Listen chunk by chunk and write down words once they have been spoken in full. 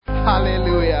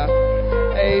Hallelujah.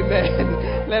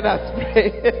 Amen. Let us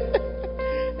pray.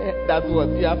 That's what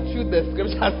you have chewed the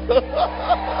scripture.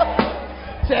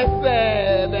 Just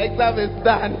the exam is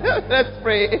done. Let's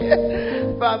pray.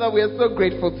 Father, we are so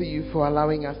grateful to you for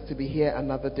allowing us to be here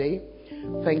another day.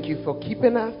 Thank you for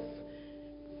keeping us.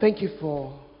 Thank you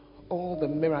for all the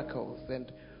miracles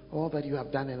and all that you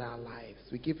have done in our lives.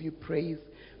 We give you praise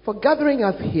for gathering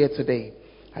us here today.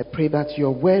 I pray that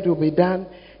your word will be done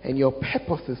and your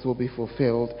purposes will be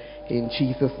fulfilled in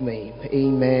Jesus' name.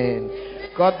 Amen.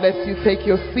 God bless you. Take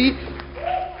your seat.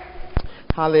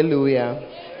 Hallelujah.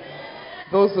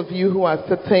 Those of you who are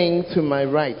sitting to my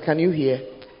right, can you hear?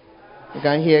 You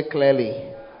can hear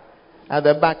clearly. At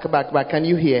the back, can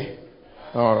you hear?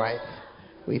 All right.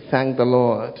 We thank the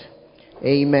Lord.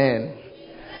 Amen.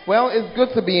 Well, it's good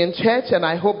to be in church, and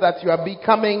I hope that you are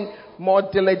becoming more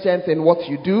diligent in what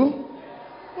you do.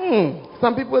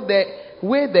 Some people,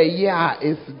 where the year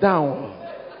is down,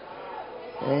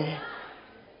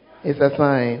 it's a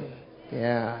sign.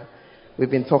 Yeah.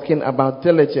 We've been talking about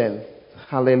diligence.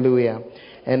 Hallelujah.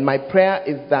 And my prayer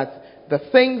is that the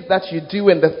things that you do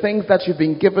and the things that you've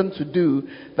been given to do,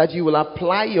 that you will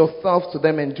apply yourself to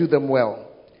them and do them well.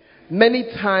 Many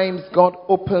times God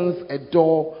opens a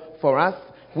door for us.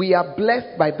 We are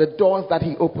blessed by the doors that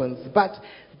he opens. But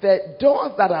the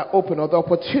doors that are open, or the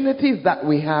opportunities that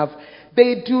we have,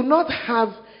 they do not have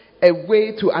a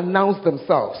way to announce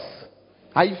themselves.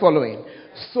 Are you following?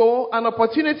 So an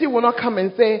opportunity will not come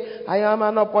and say, I am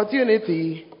an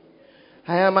opportunity.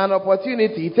 I am an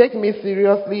opportunity. Take me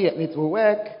seriously and it will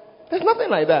work. There's nothing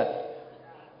like that.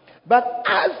 But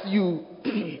as you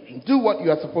do what you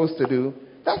are supposed to do,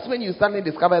 that's when you suddenly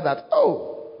discover that,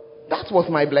 oh, that was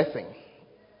my blessing.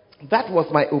 That was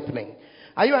my opening.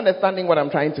 Are you understanding what I'm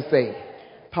trying to say?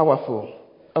 Powerful.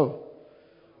 Oh.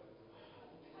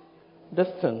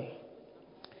 Listen.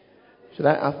 Should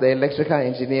I ask the electrical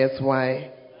engineers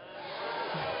why?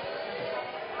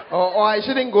 Or I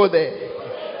shouldn't go there.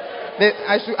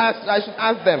 I should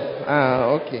ask them.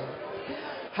 Okay.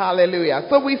 Hallelujah.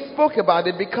 So we spoke about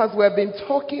it because we've been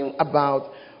talking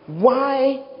about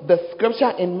why the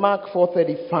scripture in Mark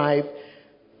 4:35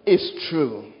 is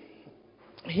true.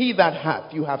 He that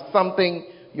hath, you have something,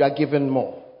 you are given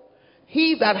more.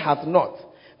 He that hath not,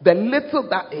 the little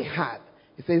that he had,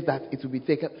 it says that it will be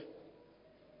taken.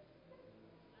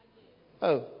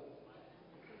 Oh.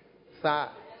 Sir.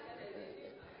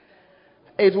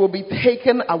 It will be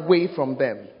taken away from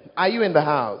them. Are you in the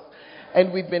house?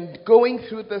 And we've been going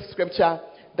through the scripture,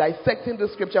 dissecting the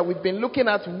scripture. We've been looking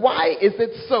at why is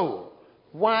it so?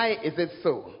 Why is it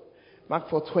so? Mark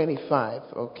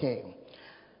 4:25. Okay.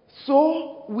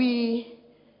 So we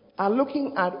are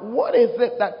looking at what is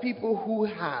it that people who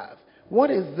have,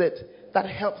 what is it that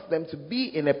helps them to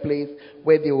be in a place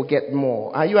where they will get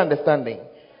more? Are you understanding?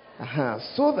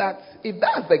 So that if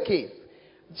that's the case,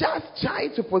 just try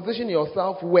to position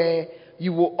yourself where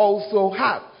you will also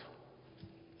have.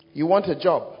 You want a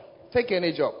job, take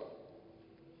any job.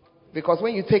 Because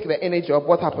when you take any job,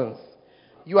 what happens?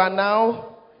 You are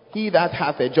now he that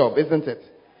has a job, isn't it?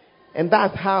 And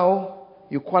that's how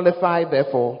you qualify,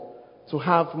 therefore, to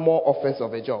have more offers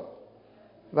of a job.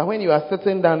 But when you are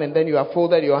sitting down and then you have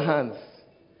folded your hands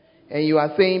and you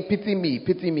are saying, pity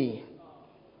me,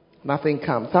 nothing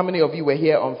comes. How many of you were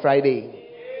here on Friday?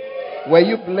 Were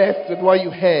you blessed with what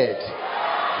you heard?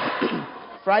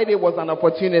 Friday was an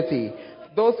opportunity.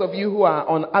 Those of you who are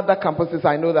on other campuses,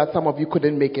 I know that some of you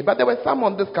couldn't make it. But there were some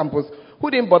on this campus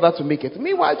who didn't bother to make it.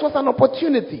 Meanwhile, it was an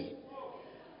opportunity.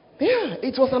 Yeah,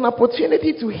 it was an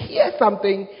opportunity to hear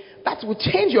something that will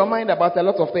change your mind about a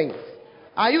lot of things.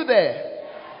 Are you there?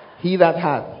 He that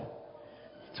hath,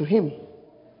 to him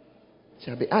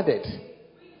shall be added.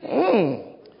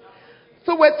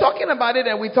 So we're talking about it,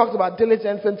 and we talked about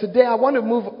diligence. And today I want to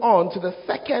move on to the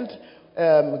second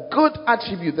good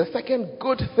attribute, the second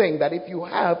good thing that if you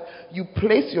have, you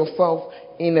place yourself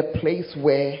in a place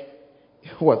where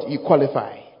you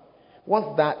qualify.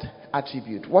 What's that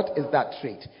attribute? What is that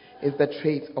trait? It's the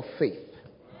trait of faith.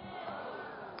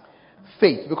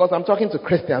 Faith, because I'm talking to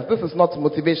Christians. This is not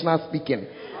motivational speaking.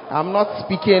 I'm not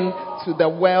speaking to the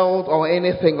world or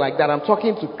anything like that. I'm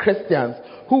talking to Christians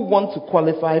who want to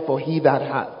qualify for he that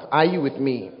hath. Are you with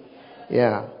me?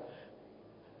 Yeah.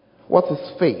 What is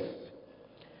faith?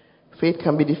 Faith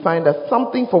can be defined as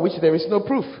something for which there is no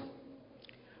proof,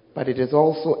 but it is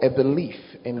also a belief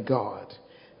in God.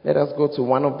 Let us go to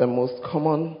one of the most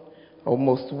common or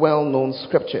most well-known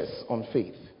scriptures on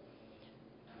faith.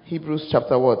 Hebrews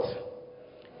chapter what?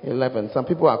 11. Some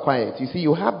people are quiet. You see,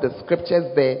 you have the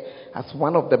scriptures there as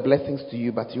one of the blessings to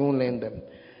you, but you won't learn them.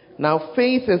 Now,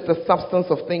 faith is the substance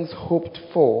of things hoped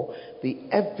for, the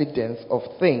evidence of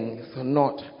things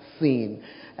not seen.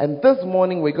 And this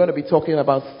morning we're going to be talking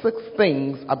about 6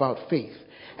 things about faith.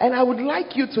 And I would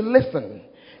like you to listen,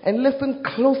 and listen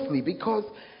closely, because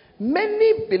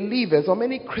many believers or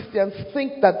many Christians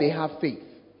think that they have faith.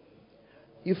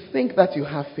 You think that you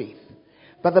have faith.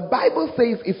 But the Bible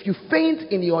says if you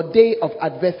faint in your day of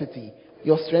adversity,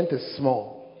 your strength is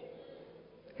small.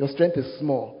 Your strength is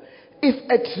small. If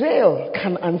a trail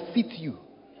can unseat you,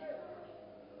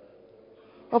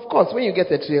 of course, when you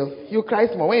get a trail, you cry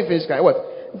small. When you finish crying, what?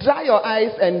 Dry your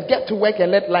eyes and get to work and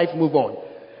let life move on.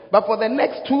 But for the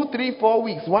next 2, 3, 4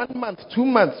 weeks, 1 month, 2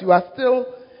 months, you are still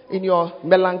in your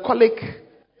melancholic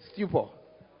stupor.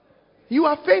 You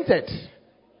are fainted.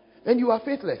 And you are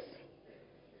faithless.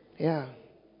 Yeah.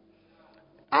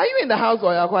 Are you in the house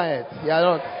or you are quiet? You are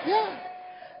not. Yeah.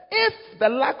 If the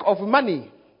lack of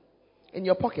money in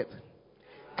your pocket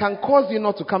can cause you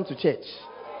not to come to church,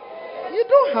 you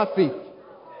don't have faith.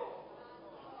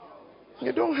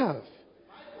 You don't have.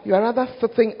 You are rather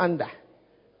sitting under.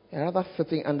 You are rather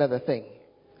sitting under the thing.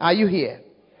 Are you here?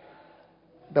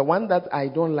 The one that I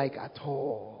don't like at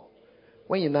all.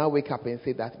 When you now wake up and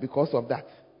say that because of that,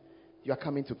 you are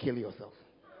coming to kill yourself.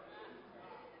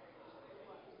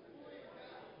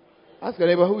 Ask your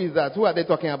neighbor, who is that? Who are they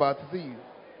talking about? See you.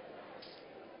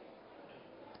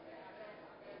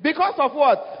 Because of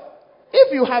what?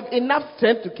 If you have enough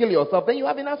strength to kill yourself, then you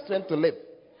have enough strength to live.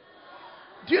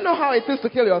 Do you know how it is to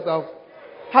kill yourself?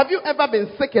 Have you ever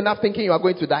been sick enough thinking you are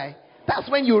going to die? That's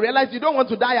when you realize you don't want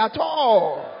to die at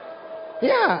all.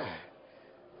 Yeah.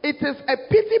 It is a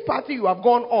pity party you have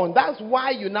gone on. That's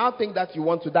why you now think that you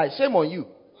want to die. Shame on you.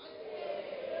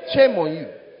 Shame on you.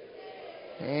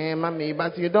 Hey, mommy,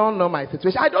 but you don't know my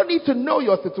situation. I don't need to know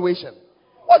your situation.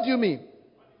 What do you mean?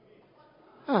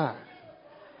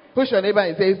 Push your neighbor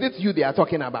and say, is it you they are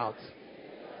talking about?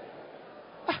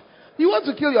 You want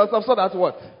to kill yourself so that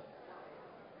what?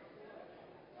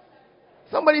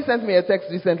 Somebody sent me a text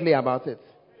recently about it.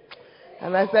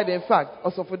 And I said, in fact,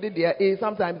 also for the day,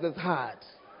 sometimes it's hard.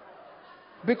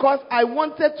 Because I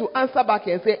wanted to answer back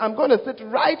and say, I'm going to sit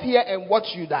right here and watch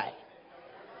you die.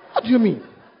 What do you mean?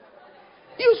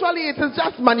 Usually it is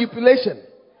just manipulation.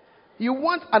 You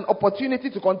want an opportunity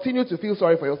to continue to feel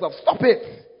sorry for yourself. Stop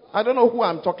it. I don't know who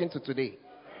I'm talking to today,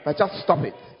 but just stop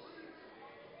it.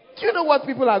 Do you know what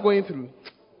people are going through?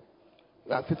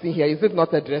 You are sitting here. Is it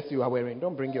not a dress you are wearing?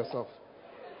 Don't bring yourself.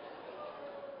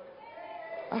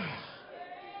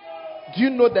 Do you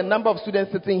know the number of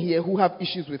students sitting here who have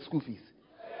issues with school fees?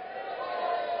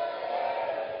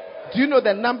 Do you know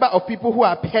the number of people who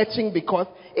are perching because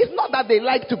it's not that they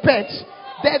like to perch.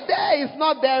 The there is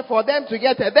not there for them to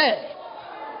get a there.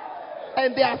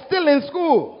 And they are still in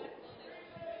school.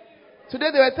 Today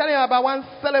they were telling me about one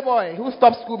silly boy who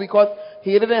stopped school because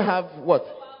he didn't have what?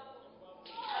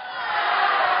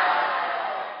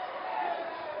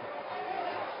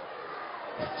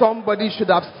 Somebody should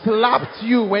have slapped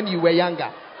you when you were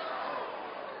younger.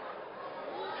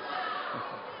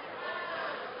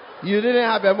 You didn't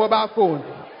have a mobile phone.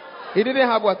 He didn't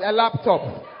have what? A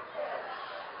laptop.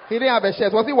 He didn't have a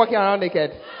shirt. Was he walking around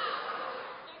naked?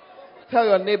 Tell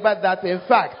your neighbor that, in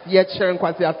fact, yet sharing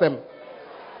Kwasi Asem.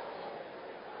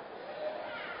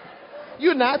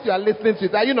 You now, you are listening to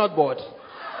it. Are you not bored?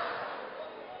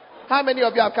 How many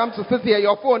of you have come to sit here?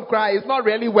 Your phone cry is not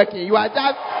really working. You are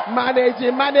just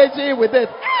managing with it.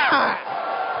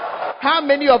 How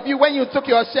many of you, when you took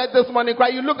your shirt this morning, cry,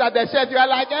 you looked at the shirt, you are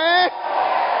like,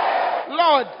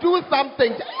 Lord, do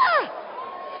something.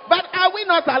 But are we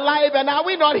not alive and are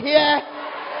we not here?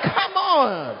 Come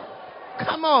on.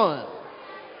 Come on.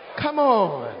 Come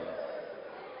on.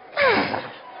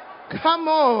 Come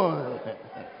on.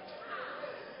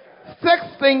 6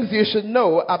 things you should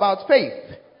know about faith.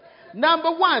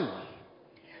 Number 1,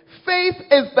 faith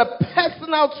is the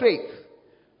personal trait.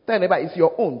 Tell anybody, it's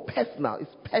your own personal.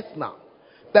 It's personal.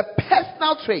 The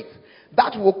personal trait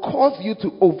that will cause you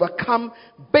to overcome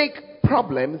big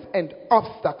problems and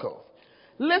obstacles.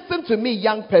 Listen to me,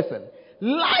 young person.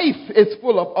 Life is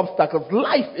full of obstacles.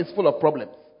 Life is full of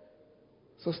problems.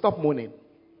 So stop moaning.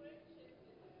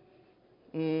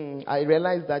 I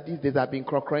realize that these days I've been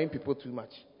crocroying people too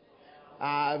much.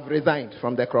 I've resigned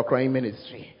from the crocroying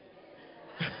ministry.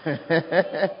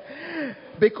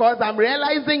 Because I'm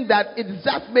realizing that it's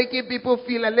just making people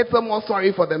feel a little more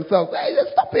sorry for themselves. Hey,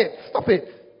 stop it. Stop it.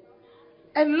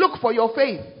 And look for your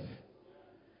faith.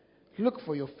 Look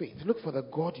for your faith. Look for the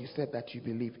God you said that you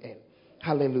believe in.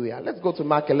 Hallelujah. Let's go to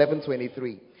Mark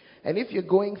 11:23. And if you're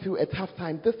going through a tough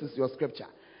time, this is your scripture.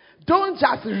 Don't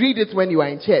just read it when you are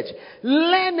in church.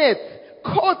 Learn it.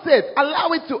 Quote it. Allow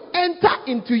it to enter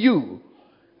into you.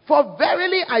 For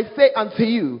verily I say unto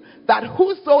you, that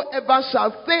whosoever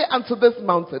shall say unto this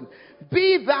mountain,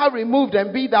 be thou removed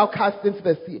and be thou cast into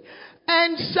the sea,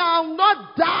 and shall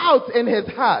not doubt in his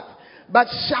heart, but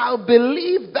shall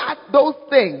believe that those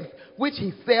things which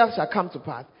he saith shall come to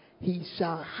pass, he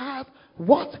shall have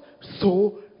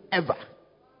whatsoever.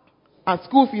 And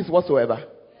school fees whatsoever.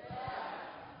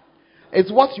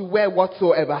 It's what you wear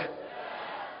whatsoever.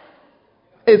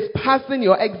 It's passing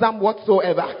your exam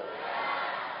whatsoever.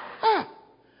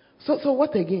 So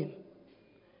what again?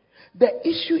 The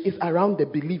issue is around the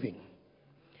believing.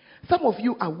 Some of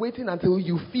you are waiting until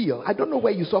you feel. I don't know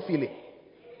where you saw feeling.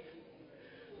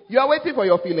 You are waiting for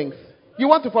your feelings. You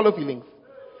want to follow feelings.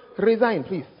 Resign,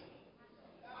 please.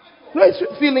 No,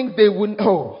 it's feelings they wouldn't.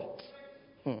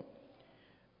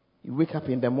 You wake up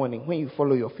in the morning. When you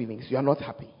follow your feelings, you are not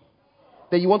happy.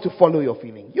 Then you want to follow your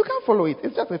feeling. You can't follow it.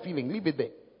 It's just a feeling. Leave it there.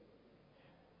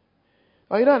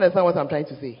 Oh, you don't understand what I'm trying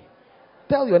to say.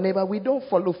 Tell your neighbor, we don't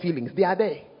follow feelings. They are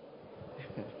there.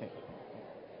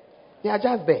 They are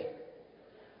just there.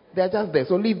 They are just there.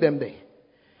 So leave them there.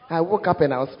 I woke up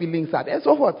and I was feeling sad. And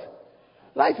so what?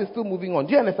 Life is still moving on.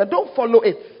 Do you understand? Don't follow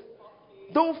it.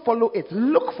 Don't follow it.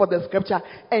 Look for the scripture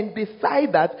and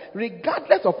decide that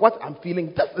regardless of what I'm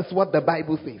feeling, this is what the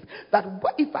Bible says. That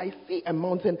if I see a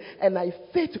mountain and I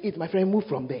say to it, my friend, move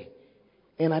from there,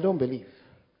 and I don't believe,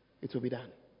 it will be done.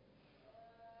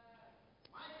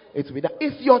 It will be done.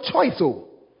 It's your choice, oh.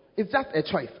 It's just a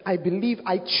choice. I believe,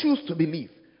 I choose to believe,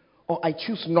 or I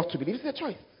choose not to believe. It's a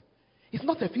choice. It's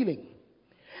not a feeling.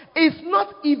 It's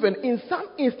not even, in some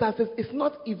instances, it's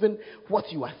not even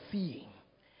what you are seeing.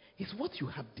 It's what you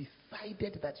have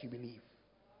decided that you believe.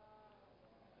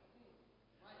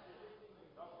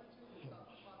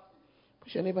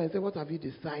 Push your neighbor and say, what have you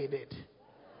decided?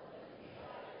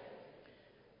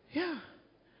 Yeah.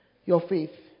 Your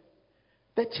faith.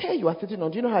 The chair you are sitting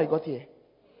on, do you know how you got here?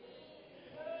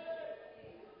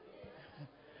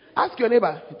 Ask your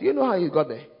neighbor, do you know how you got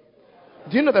there?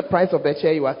 Do you know the price of the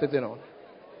chair you are sitting on?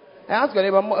 And ask your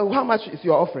neighbor, how much is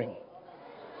your offering?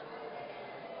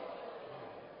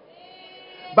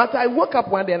 But I woke up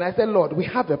one day and I said, Lord, we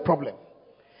have a problem.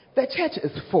 The church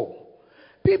is full.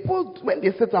 People, when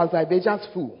they sit outside, they're just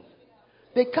full.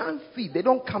 They can't see. They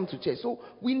don't come to church. So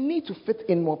we need to fit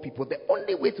in more people. The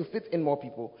only way to fit in more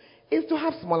people is to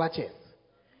have smaller chairs.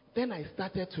 Then I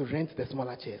started to rent the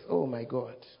smaller chairs. Oh my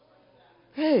God.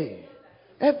 Hey,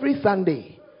 every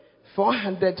Sunday,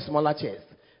 400 smaller chairs,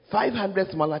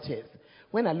 500 smaller chairs.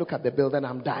 When I look at the building,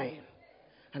 I'm dying.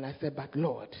 And I said, but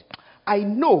Lord, I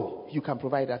know you can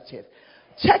provide us chairs.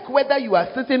 Check whether you are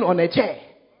sitting on a chair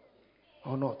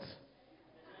or not.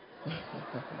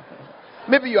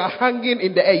 Maybe you are hanging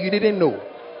in the air. You didn't know.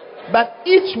 But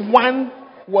each one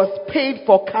was paid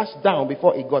for cash down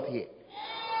before it got here.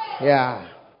 Yeah.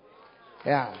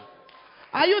 Yeah.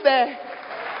 Are you there?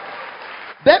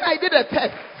 Then I did a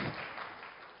test.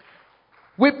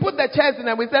 We put the chairs in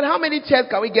and we said, how many chairs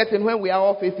can we get in when we are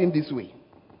all facing this way?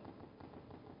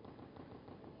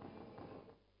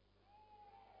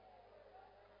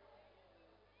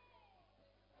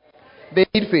 They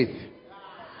need faith.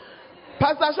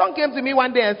 Pastor Sean came to me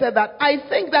one day and said that I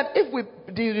think that if we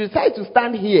decide to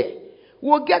stand here,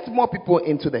 we'll get more people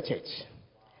into the church.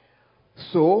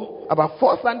 So, about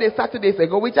 4 Saturdays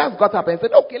ago, we just got up and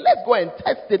said, okay, let's go and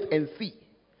test it and see.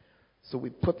 So we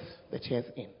put the chairs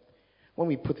in. When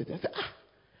we put it in, I said,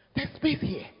 there's space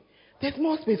here. There's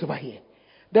more space over here.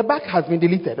 The back has been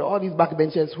deleted. All these back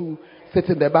benches who sit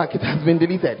in the back, it has been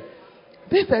deleted.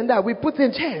 This and that, we put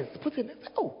in chairs. Put in,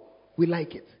 said, we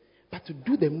like it. But to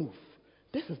do the move,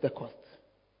 this is the cost.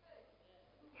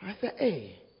 I said,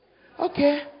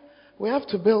 okay, we have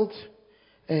to build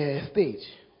a stage.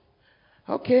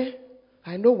 Okay,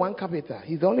 I know one carpenter.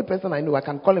 He's the only person I know. I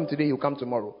can call him today, he'll come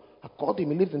tomorrow. I called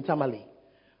him, he lives in Tamale.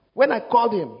 When I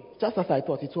called him, just as I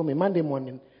thought, he told me, Monday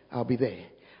morning, I'll be there.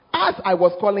 As I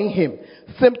was calling him,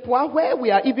 Simpwa, where we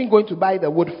are even going to buy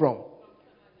the wood from,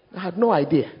 I had no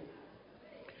idea.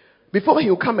 Before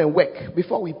he'll come and work,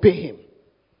 before we pay him.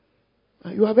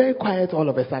 You are very quiet all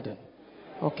of a sudden.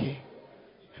 Okay.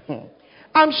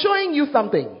 I'm showing you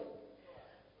something.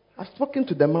 I've spoken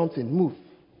to the mountain. Move.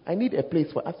 I need a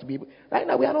place for us to be able. Right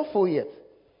now, we are not full yet.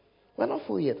 We're not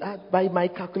full yet. By my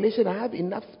calculation, I have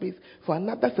enough space for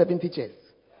another 70 chairs.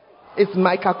 It's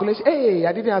my calculation. Hey,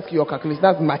 I didn't ask you your calculation.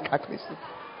 That's my calculation.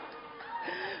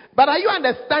 But are you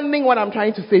understanding what I'm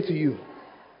trying to say to you?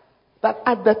 That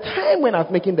at the time when I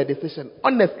was making the decision,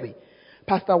 honestly,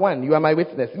 Pastor One, you are my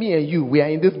witness. Me and you, we are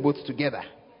in this boat together.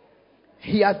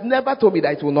 He has never told me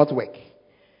that it will not work.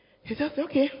 He just said,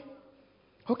 okay.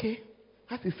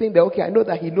 As he's saying that, okay, I know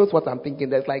that he knows what I'm thinking.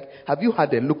 There's like, have you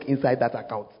had a look inside that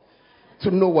account to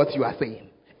know what you are saying?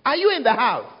 Are you in the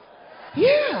house?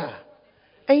 Yeah.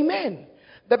 Amen.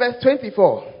 The verse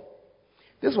 24.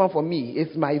 This one for me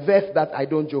is my verse that I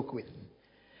don't joke with.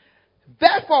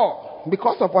 Therefore,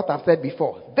 because of what I've said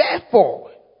before,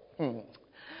 therefore,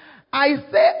 I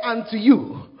say unto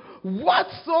you,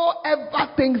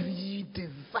 whatsoever things ye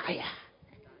desire,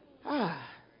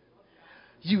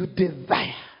 you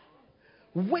desire.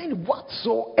 When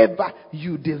whatsoever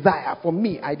you desire. For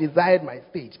me, I desired my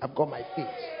stage. I've got my stage.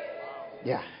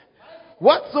 Yeah.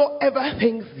 Whatsoever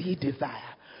things ye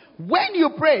desire. When you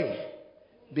pray,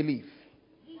 believe.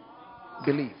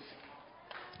 Believe.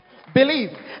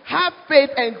 Believe. Have faith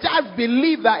and just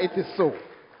believe that it is so.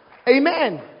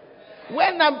 Amen.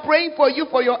 When I'm praying for you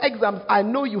for your exams, I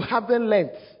know you haven't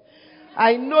learned.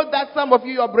 I know that some of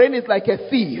you, your brain is like a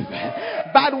sieve.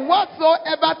 But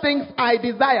whatsoever things I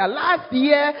desire. Last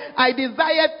year, I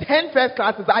desired 10 first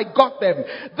classes. I got them.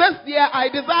 This year, I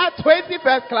desire 20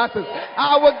 first classes.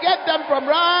 I will get them from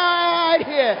right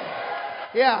here.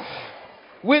 Yeah.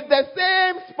 With the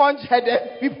same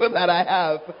sponge-headed people that I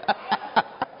have.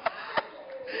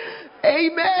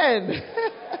 Amen.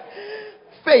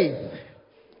 Faith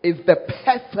is the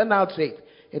personal trait.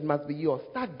 It must be yours.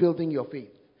 Start building your faith.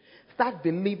 Start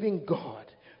believing God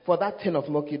for that tin of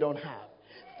milk you don't have.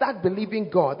 Start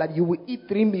believing God that you will eat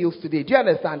 3 meals today. Do you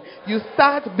understand? You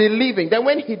start believing. Then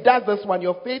when he does this one,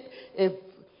 your faith is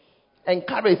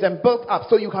encouraged and built up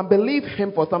so you can believe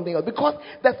him for something else. Because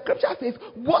the scripture says,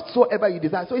 whatsoever you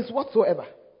desire. So it's whatsoever.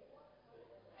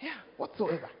 Yeah,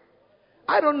 whatsoever.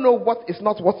 I don't know what is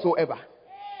not whatsoever.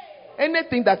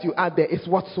 Anything that you add there is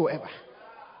whatsoever.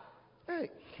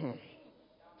 Hey.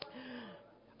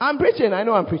 I'm preaching. I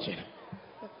know I'm preaching.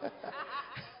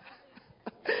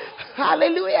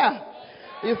 Hallelujah.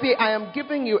 You see, I am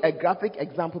giving you a graphic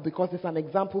example because it's an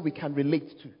example we can relate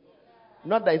to.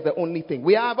 Not that it's the only thing.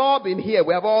 We have all been here.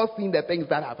 We have all seen the things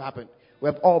that have happened. We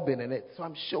have all been in it. So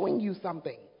I'm showing you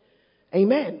something.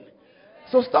 Amen.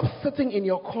 So stop sitting in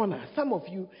your corner. Some of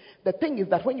you, the thing is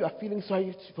that when you are feeling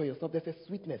sorry for yourself, there's a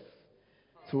sweetness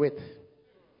to it.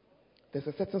 There's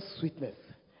a certain sweetness.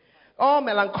 All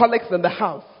melancholics in the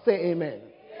house, say amen.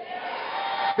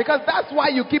 Because that's why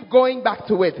you keep going back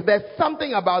to it. There's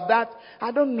something about that.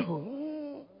 I don't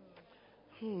know.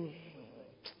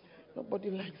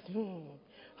 Nobody likes me.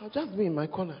 I'll just be in my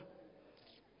corner.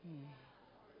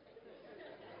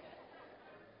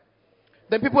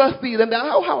 Then people see them.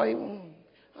 How are you?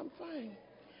 I'm fine.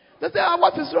 They say,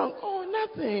 what is wrong? Oh,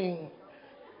 nothing.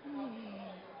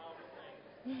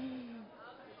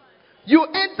 You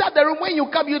enter the room. When you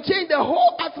come, you change the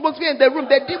whole atmosphere in the room.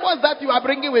 The demons that you are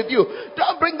bringing with you,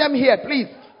 don't bring them here, please.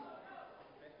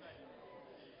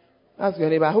 Ask your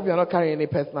neighbor. I hope you're not carrying any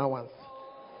personal ones.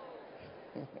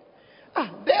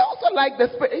 They also like the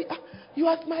spirit. You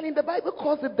are smiling. The Bible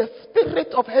calls it the spirit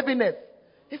of heaviness.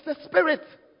 It's the spirit.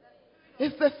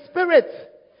 It's the spirit.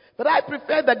 But I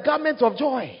prefer the garment of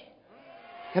joy.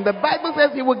 And the Bible says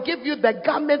he will give you the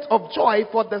garment of joy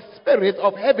for the spirit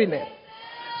of heaviness.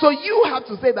 So you have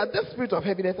to say that this spirit of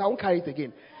heaviness, I won't carry it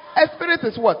again. A spirit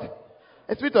is what?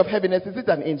 A spirit of heaviness, is it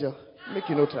an angel? Make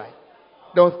you no try.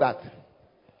 Don't start.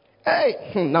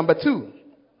 Hey, number 2.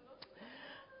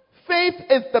 Faith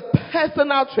is the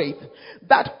personal trait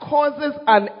that causes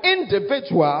an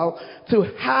individual to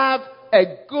have a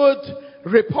good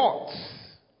report.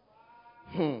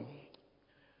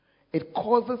 It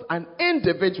causes an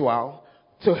individual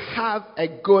to have a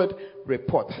good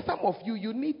report. Some of you,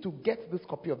 you need to get this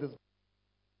copy of this.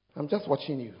 I'm just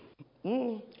watching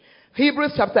you.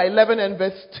 Hebrews chapter 11 and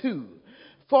verse 2.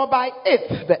 For by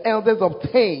it the elders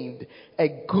obtained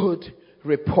a good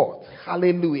report.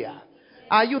 Hallelujah.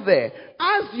 Are you there?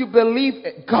 As you believe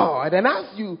God and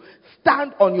as you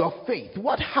stand on your faith,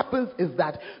 what happens is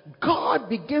that God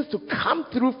begins to come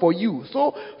through for you.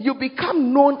 So you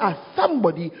become known as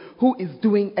somebody who is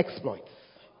doing exploits.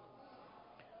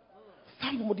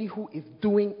 Somebody who is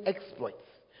doing exploits.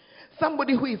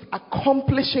 Somebody who is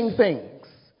accomplishing things.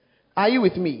 Are you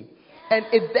with me? And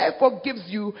it therefore gives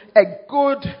you a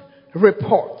good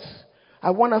report.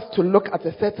 I want us to look at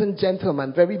a certain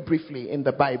gentleman very briefly in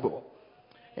the Bible.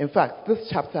 In fact, this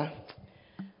chapter,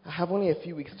 I have only a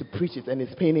few weeks to preach it and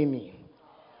it's paining me.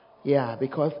 Yeah,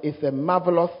 because it's a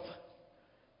marvelous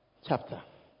chapter.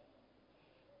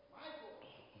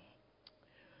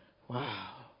 Wow.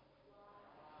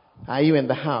 Are you in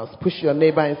the house? Push your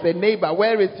neighbor and say, neighbor,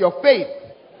 where is your faith?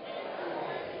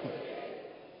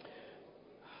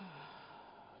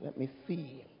 Let me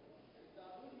see.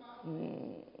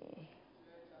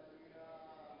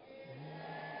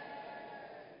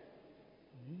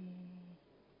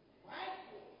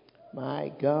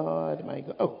 God, my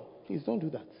God. Oh, please don't do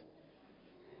that.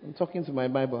 I'm talking to my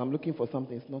Bible. I'm looking for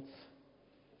something. It's not.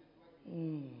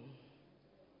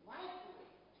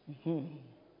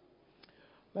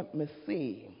 Let me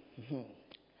see.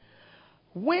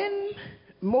 When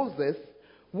Moses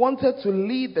wanted to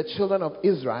lead the children of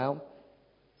Israel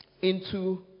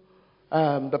into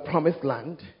the promised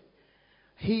land,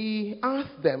 he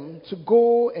asked them to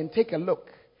go and take a look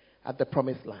at the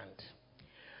promised land.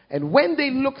 And when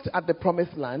they looked at the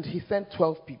promised land, he sent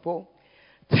 12 people.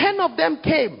 10 of them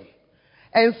came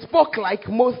and spoke like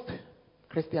most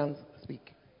Christians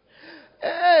speak.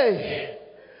 Hey,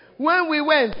 when we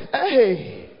went,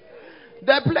 hey,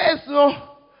 the place,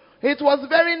 it was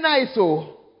very nice,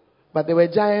 but there were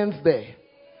giants there.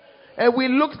 And we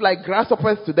looked like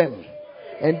grasshoppers to them.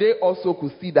 And they also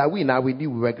could see that we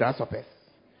knew we were grasshoppers.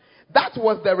 That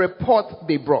was the report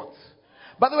they brought.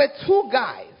 But there were two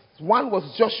guys. One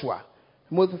was Joshua,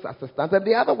 Moses' assistant, and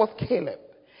the other was Caleb.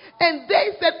 And they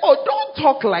said, oh, don't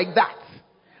talk like that.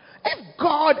 If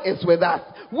God is with us,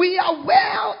 we are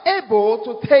well able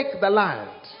to take the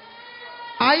land.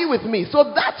 Are you with me? So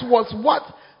that was what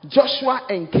Joshua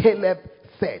and Caleb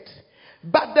said.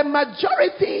 But the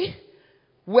majority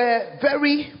were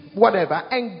very whatever.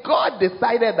 And God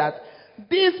decided that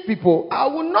these people, I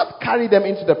will not carry them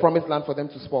into the promised land for them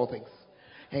to spoil things.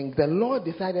 And the Lord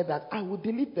decided that I will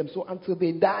delete them. So until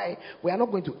they die, we are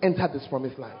not going to enter this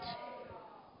promised land.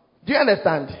 Do you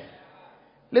understand?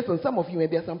 Listen, some of you,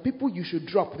 and there are some people you should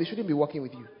drop. They shouldn't be working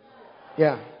with you.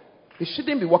 Yeah. They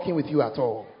shouldn't be working with you at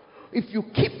all. If you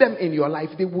keep them in your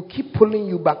life, they will keep pulling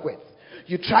you backwards.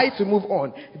 You try to move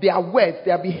on. Their words,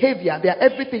 their behavior, their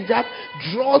everything just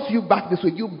draws you back this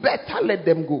way. You better let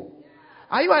them go.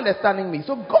 Are you understanding me?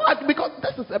 So God, because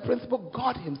this is a principle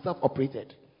God himself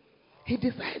operated. He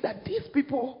decided that these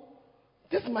people,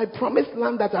 this is my promised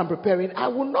land that I'm preparing. I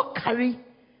will not carry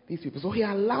these people. So he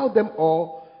allowed them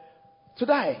all to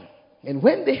die. And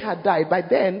when they had died, by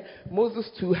then, Moses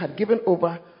too had given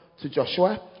over to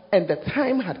Joshua, and the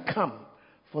time had come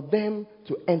for them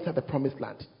to enter the promised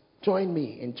land. Join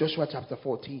me in Joshua chapter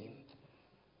 14.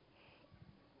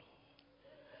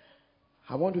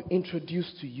 I want to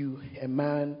introduce to you a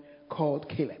man called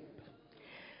Caleb.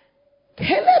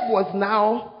 Caleb was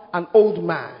now an old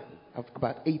man of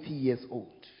about 80 years old.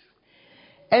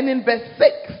 And in verse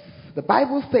 6, the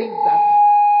Bible says that,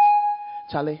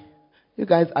 Charlie, you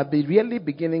guys are really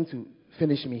beginning to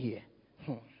finish me here.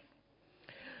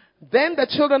 Then the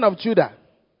children of Judah.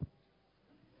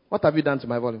 What have you done to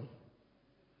my volume?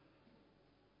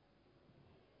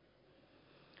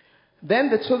 Then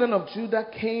the children of Judah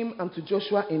came unto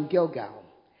Joshua in Gilgal,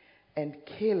 and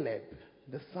Caleb,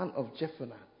 the son of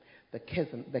Jephunneh, the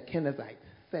Kenizzite,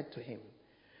 said to him,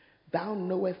 Thou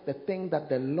knowest the thing that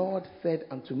the Lord said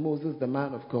unto Moses, the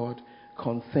man of God,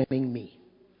 concerning me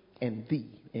and thee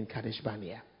in Kadesh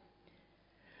Barnea.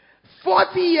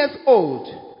 40 years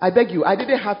old. I beg you, I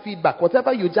didn't have feedback.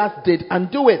 Whatever you just did,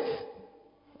 undo it.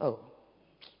 Oh.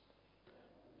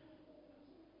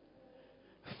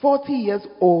 40 years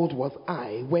old was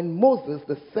I when Moses,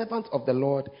 the servant of the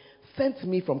Lord, sent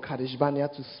me from Kadesh Barnea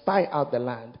to spy out the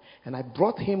land, and I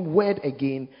brought him word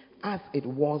again as it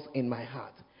was in my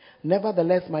heart.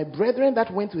 Nevertheless, my brethren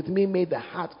that went with me made the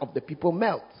heart of the people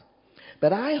melt.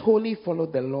 But I wholly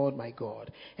followed the Lord my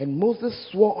God. And Moses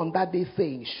swore on that day,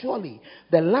 saying, Surely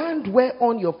the land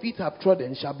whereon your feet have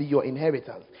trodden shall be your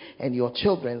inheritance, and your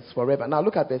children's forever. Now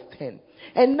look at verse 10.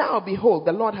 And now, behold,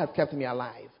 the Lord has kept me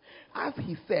alive, as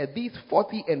he said, these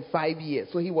 45 years.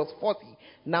 So he was 40.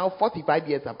 Now 45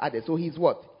 years have added. So he's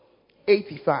what?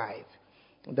 85.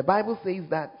 And the Bible says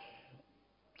that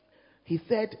he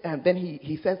said, and then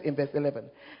he says in verse 11,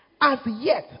 As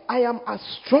yet I am as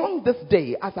strong this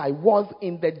day as I was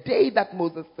in the day that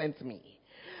Moses sent me.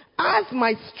 As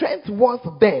my strength was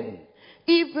then,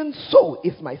 even so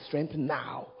is my strength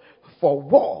now for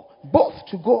war, both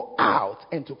to go out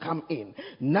and to come in.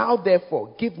 Now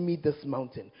therefore give me this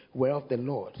mountain whereof the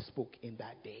Lord spoke in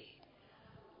that day.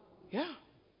 Yeah.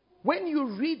 When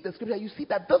you read the scripture, you see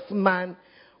that this man,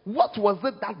 what was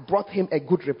it that brought him a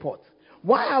good report?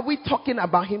 Why are we talking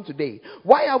about him today?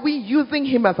 Why are we using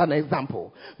him as an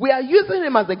example? We are using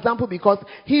him as an example because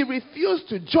he refused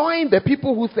to join the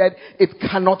people who said it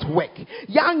cannot work.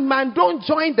 Young man, don't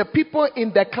join the people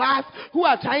in the class who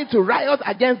are trying to riot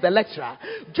against the lecturer.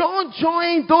 Don't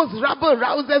join those rabble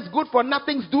rousers, good for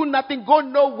nothings, do nothing, go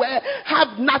nowhere,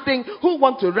 have nothing, who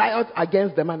want to riot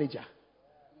against the manager.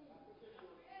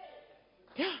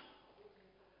 Yeah.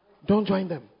 Don't join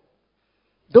them.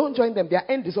 Don't join them.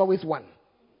 Their end is always one.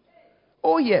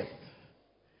 Oh, yes.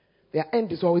 Their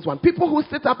end is always one. People who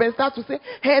sit up and start to say,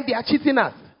 hey, they are cheating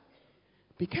us.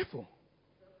 Be careful.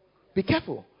 Be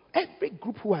careful. Every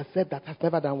group who has said that has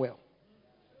never done well.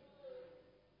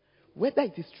 Whether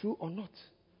it is true or not,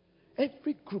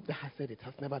 every group that has said it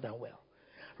has never done well.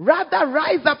 Rather,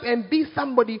 rise up and be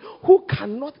somebody who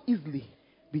cannot easily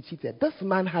be cheated. This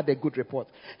man had a good report.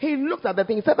 He looked at the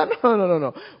thing. He said,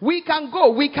 no. We can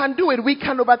go. We can do it. We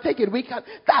can overtake it. We can.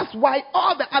 That's why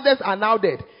all the others are now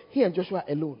dead. He and Joshua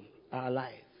alone are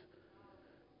alive.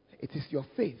 It is your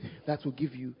faith that will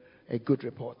give you a good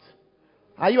report.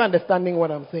 Are you understanding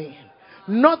what I'm saying?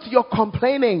 Not your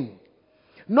complaining.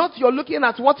 Not your looking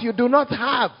at what you do not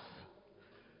have.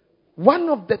 One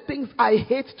of the things I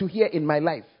hate to hear in my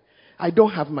life, I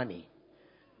don't have money.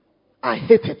 I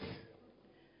hate it.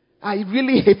 I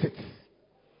really hate it.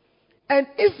 And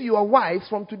if you are wise,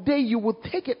 from today you will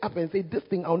take it up and say, this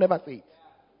thing, I'll never say it.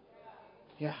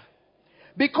 Yeah.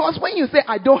 Because when you say,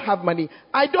 I don't have money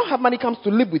comes to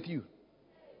live with you.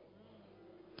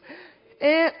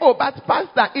 But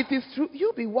pastor, it is true.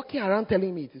 You'll be walking around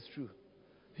telling me it is true.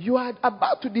 You are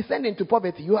about to descend into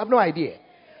poverty. You have no idea.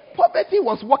 Poverty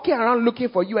was walking around looking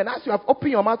for you, and as you have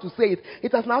opened your mouth to say it,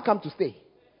 it has now come to stay.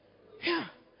 Yeah.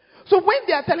 So when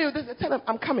they are telling you this, tell them,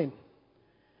 I'm coming.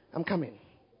 I'm coming.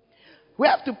 We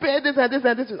have to pay this and this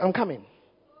and this. I'm coming.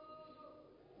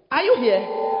 Are you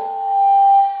here?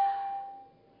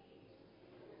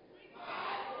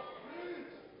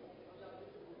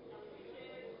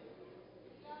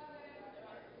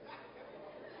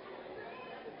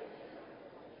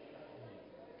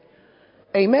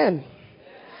 Amen.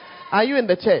 Are you in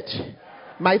the church?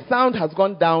 My sound has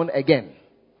gone down again.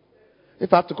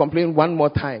 If I have to complain one more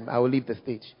time, I will leave the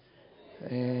stage.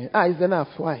 It's enough.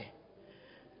 Why?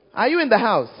 Are you in the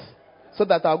house? So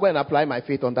that I'll go and apply my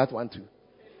faith on that one too.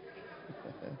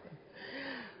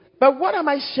 But what am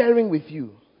I sharing with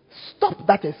you? Stop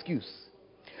that excuse.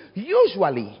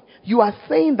 Usually, you are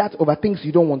saying that over things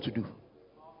you don't want to do.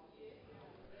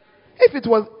 If it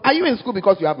was, are you in school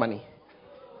because you have money?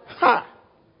 Ha!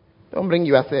 Don't bring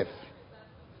yourself.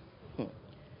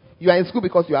 You are in school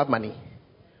because you have money.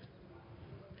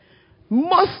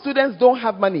 Most students don't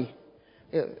have money.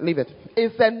 Leave it.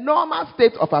 It's a normal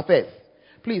state of affairs.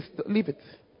 Please, leave it.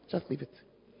 Just leave it.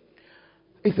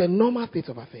 It's a normal state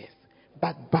of affairs.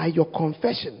 But by your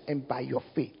confession and by your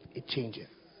faith, it changes.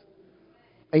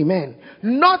 Amen.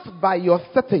 Not by your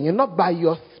sitting and not by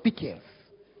your speakings.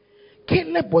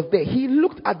 Caleb was there. He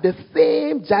looked at the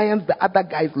same giants the other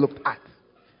guys looked at.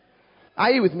 Are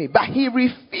you with me? But he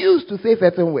refused to say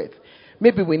certain words.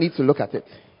 Maybe we need to look at it.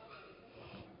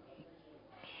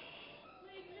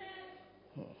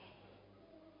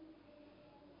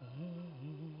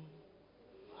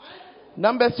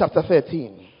 Numbers chapter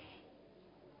 13.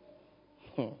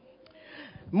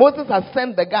 Moses has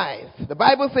sent the guys. The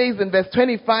Bible says in verse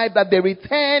 25 that they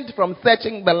returned from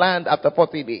searching the land after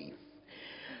 40 days.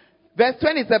 Verse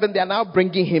 27, they are now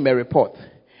bringing him a report.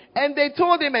 And they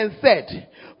told him and said,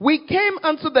 we came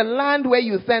unto the land where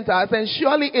you sent us, and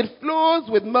surely it flows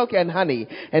with milk and honey,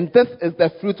 and this is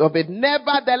the fruit of it.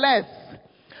 Nevertheless,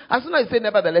 as soon as you say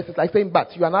nevertheless, it's like saying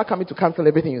but. You are now coming to cancel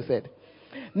everything you said.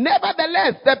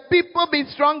 Nevertheless, the people be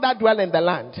strong that dwell in the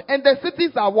land, and the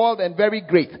cities are walled and very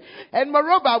great. And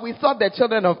moreover, we saw the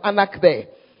children of Anak there.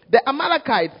 The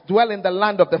Amalekites dwell in the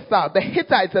land of the south. The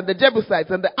Hittites and the Jebusites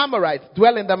and the Amorites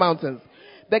dwell in the mountains.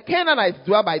 The Canaanites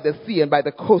dwell by the sea and by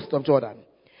the coast of Jordan.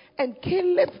 And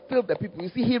Caleb filled the people. You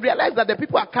see, he realized that the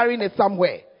people are carrying it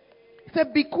somewhere. He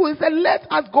said, because he said, let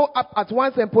us go up at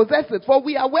once and possess it, for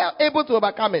we are well able to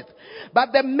overcome it.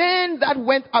 But the men that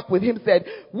went up with him said,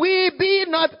 we be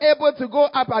not able to go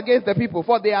up against the people,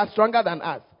 for they are stronger than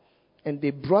us. And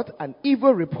they brought an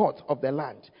evil report of the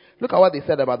land. Look at what they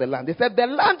said about the land. They said, the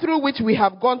land through which we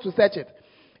have gone to search it,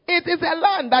 it is a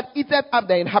land that eateth up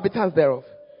the inhabitants thereof.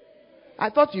 I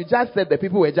thought you just said the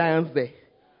people were giants there.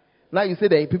 Now you say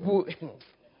the people...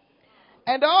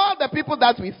 And all the people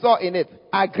that we saw in it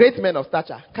are great men of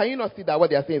stature. Can you not see that what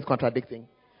they are saying is contradicting?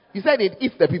 You said it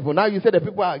eats the people. Now you say the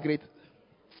people are great.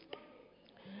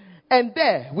 And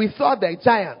there we saw the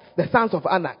giants, the sons of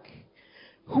Anak,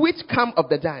 which come of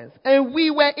the giants. And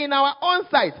we were in our own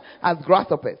sight as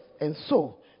grasshoppers. And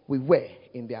so we were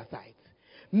in their sight.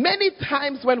 Many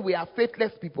times when we are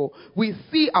faithless people, we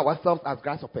see ourselves as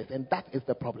grasshoppers. And that is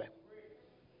the problem.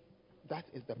 That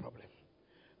is the problem.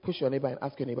 Push your neighbor and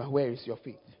ask your neighbor, where is your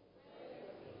faith?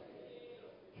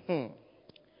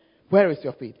 Where is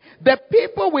your faith? The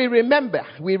people we remember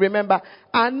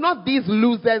are not these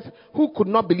losers who could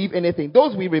not believe anything.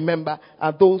 Those we remember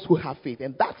are those who have faith.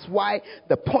 And that's why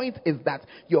the point is that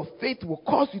your faith will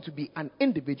cause you to be an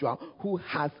individual who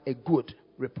has a good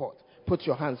report. Put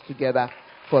your hands together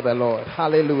for the Lord.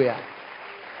 Hallelujah.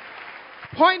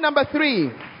 Point number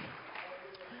 3.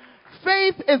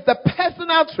 Faith is the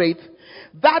personal trait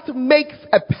that makes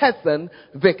a person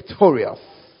victorious.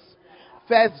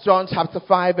 1 John chapter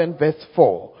 5 and verse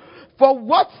 4. For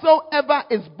whatsoever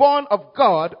is born of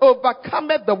God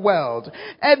overcometh the world.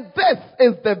 And this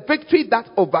is the victory that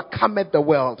overcometh the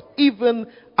world, even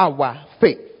our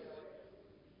faith.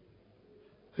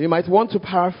 You might want to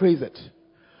paraphrase it.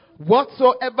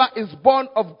 Whatsoever is born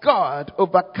of God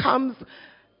overcomes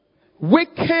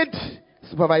wicked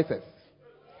supervisors.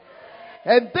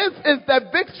 And this is the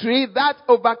victory that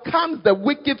overcomes the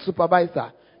wicked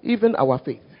supervisor, even our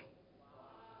faith.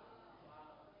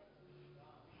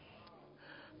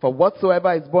 For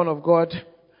whatsoever is born of God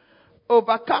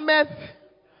overcometh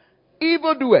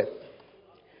evildoers,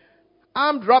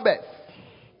 armed robbers,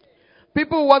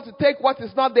 people who want to take what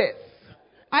is not theirs.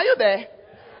 Are you there?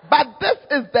 But this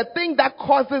is the thing that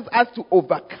causes us to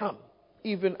overcome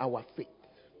even our faith.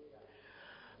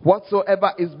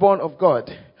 Whatsoever is born of God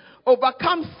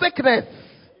overcomes sickness,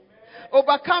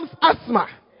 overcomes asthma,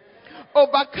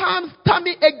 overcomes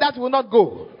tummy ache that will not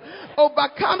go,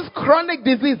 overcomes chronic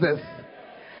diseases.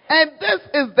 And this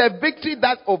is the victory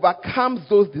that overcomes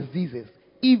those diseases,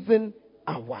 even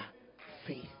our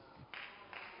faith.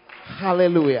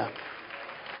 Hallelujah.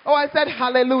 Oh, I said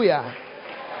hallelujah.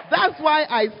 That's why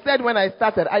I said when I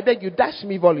started, I beg you, dash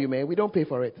me volume, we don't pay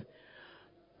for it.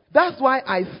 That's why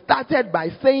I started by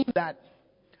saying that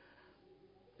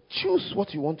choose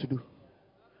what you want to do.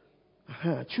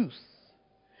 Choose.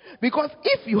 Because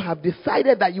if you have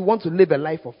decided that you want to live a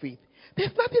life of faith,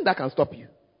 there's nothing that can stop you.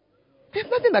 There's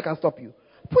nothing that can stop you.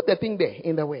 Put the thing there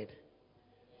in the word.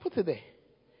 Put it there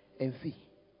and see.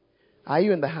 Are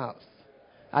you in the house?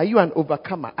 Are you an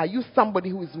overcomer? Are you somebody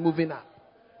who is moving up?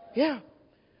 Yeah.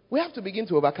 We have to begin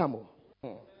to overcome.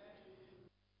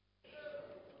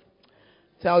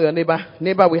 Tell your neighbor,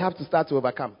 we have to start to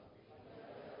overcome.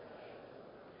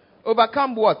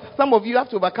 Overcome what? Some of you have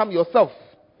to overcome yourself.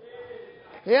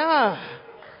 Yeah.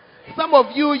 Some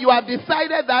of you have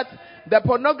decided that the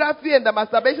pornography and the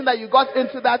masturbation that you got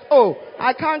into that,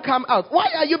 I can't come out.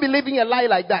 Why are you believing a lie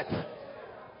like that?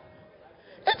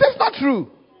 It is not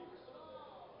true.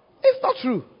 It's not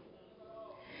true.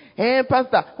 Hey,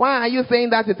 pastor, why are you saying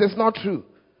that it is not true?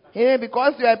 Hey,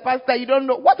 because you're a pastor, you don't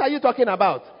know. What are you talking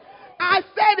about? I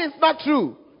said it's not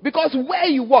true. Because where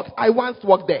you walked, I once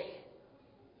walked there.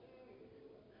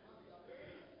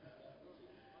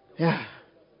 Yeah.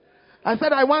 I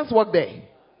said I once walked there.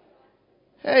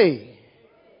 Hey.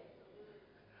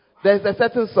 There's a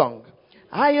certain song.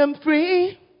 I am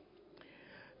free.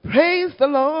 Praise the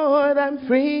Lord, I'm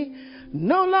free.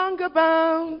 No longer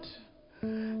bound.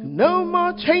 No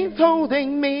more chains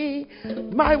holding me.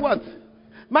 My what?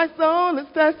 My soul is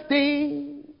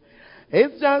thirsty.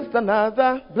 It's just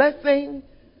another blessing.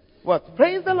 What?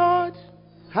 Praise the Lord.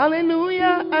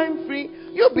 Hallelujah, I'm free.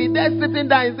 You'll be there sitting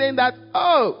there and saying that,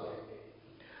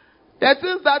 the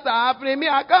things that are happening, me,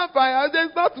 I can't find it.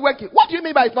 It's not working. What do you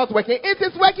mean by it's not working? It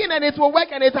is working and it will work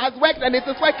and it has worked and it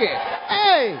is working.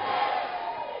 Hey!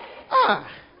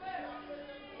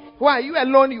 Why? You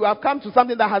alone, you have come to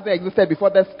something that hasn't existed before.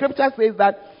 The scripture says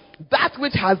that that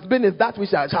which has been is that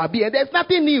which shall be. And there's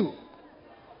nothing new.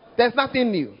 There's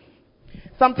nothing new.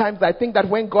 Sometimes I think that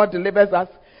when God delivers us,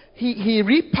 He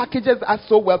repackages us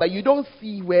so well that you don't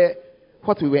see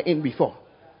what we were in before.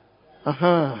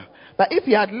 But if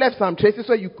He had left some traces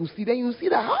where you could see, then you see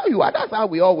that how you are. That's how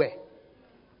we all were.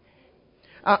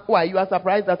 Why? You are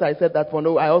surprised that I said that for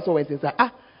no. I also went inside.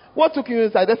 What took you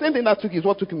inside? The same thing that took you is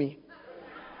what took me.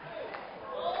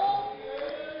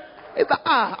 It's like,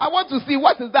 I want to see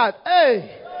what is that.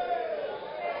 Hey.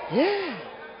 Yeah.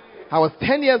 I was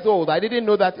 10 years old. I didn't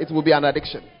know that it would be an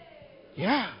addiction.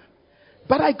 Yeah.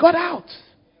 But I got out.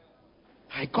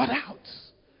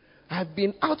 I've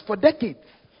been out for decades.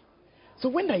 So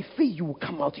when I say you will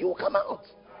come out, you will come out.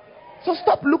 So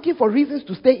stop looking for reasons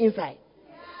to stay inside.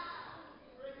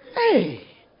 Hey.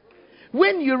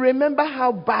 When you remember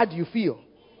how bad you feel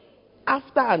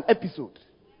after an episode,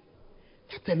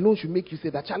 that alone should make you say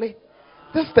that, Charlie,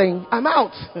 this thing, I'm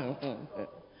out. I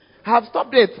have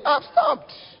stopped it. I've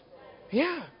stopped.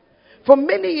 Yeah. For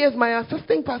many years, my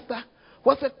assistant pastor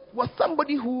was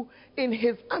somebody who, in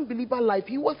his unbeliever life,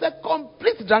 he was a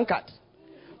complete drunkard.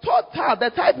 Total, the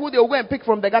type who they'll go and pick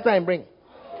from the gutter and bring.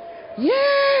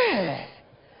 Yeah.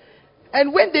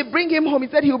 And when they bring him home, he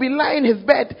said he'll be lying in his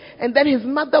bed, and then his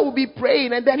mother will be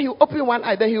praying, and then he'll open one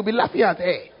eye, then he'll be laughing at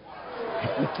her.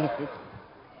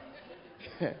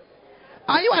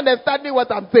 Are you understanding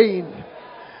what I'm saying?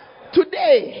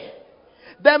 Today,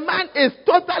 the man is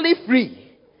totally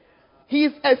free. He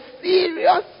is a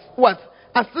serious,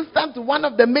 assistant to one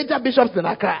of the major bishops in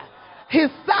Accra. His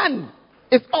son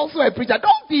is also a preacher.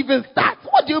 Don't even start.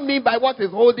 What do you mean by what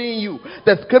is holding you?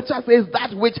 The scripture says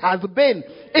that which has been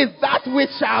is that which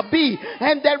shall be.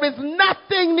 And there is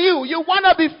nothing new. You want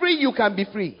to be free, you can be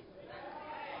free.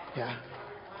 Yeah.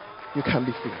 You can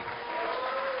be free.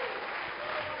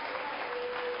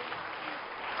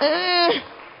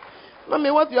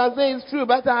 Mommy, what you are saying is true,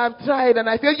 but I have tried and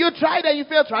I failed. You tried and you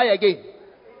failed. Try again.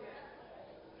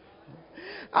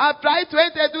 I've tried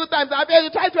 22 times. I failed. You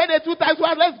tried 22 times.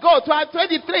 Well, let's go to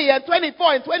 23 and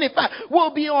 24 and 25.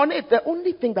 We'll be on it. The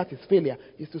only thing that is failure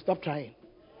is to stop trying.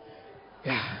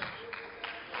 Yeah.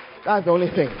 That's the only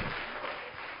thing.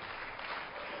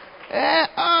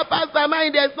 Pastor,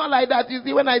 mind, it's not like that. You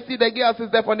see, when I see the girls,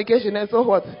 it's the fornication, and so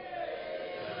what?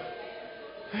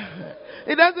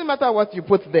 It doesn't matter what you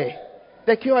put there.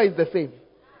 The cure is the same.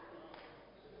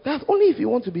 That's only if you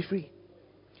want to be free.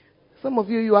 Some of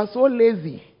you are so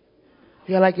lazy.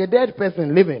 You are like a dead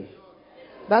person living.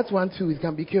 That's one too. It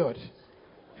can be cured.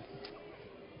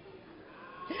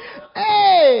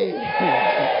 Hey!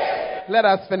 Let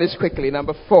us finish quickly.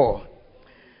 Number 4.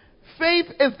 Faith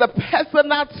is the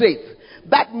personal trait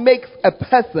that makes a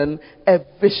person a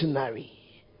visionary.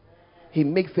 He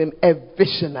makes him a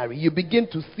visionary. You begin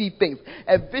to see things.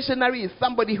 A visionary is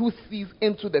somebody who sees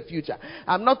into the future.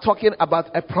 I'm not talking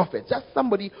about a prophet. Just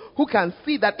somebody who can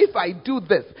see that if I do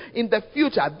this, in the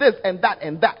future, this and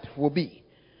that will be.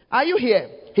 Are you here?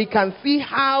 He can see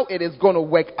how it is going to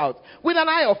work out with an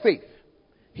eye of faith.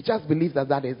 He just believes that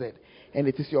that is it. And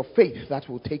it is your faith that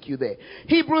will take you there.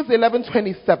 Hebrews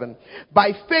 11:27.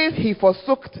 By faith he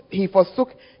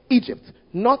forsook Egypt,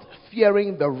 not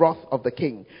fearing the wrath of the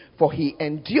king, for he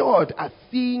endured as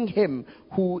seeing him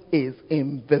who is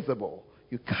invisible.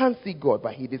 You can't see God,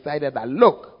 but he decided that,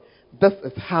 look, this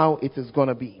is how it is going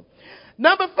to be.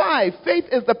 Number 5, faith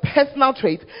is the personal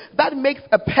trait that makes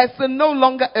a person no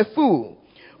longer a fool.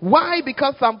 Why?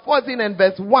 Because Psalm 14 and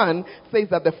verse 1 says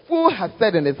that the fool has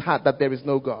said in his heart that there is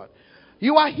no God.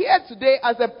 You are here today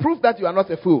as a proof that you are not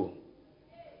a fool.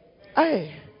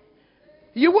 Aye.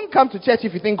 You won't come to church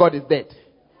if you think God is dead.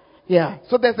 Yeah.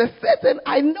 So there's a certain,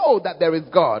 I know that there is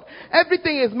God.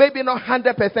 Everything is maybe not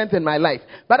 100% in my life,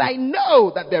 but I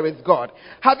know that there is God.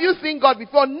 Have you seen God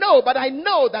before? No, but I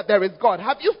know that there is God.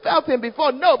 Have you felt him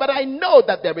before? No, but I know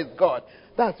that there is God.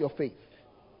 That's your faith.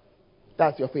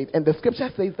 That's your faith. And the scripture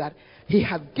says that he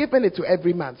has given it to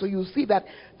every man. So you see that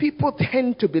people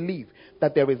tend to believe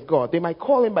that there is God. They might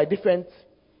call him by different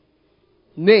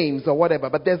names or whatever,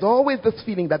 but there's always this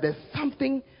feeling that there's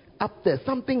something up there,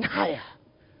 something higher.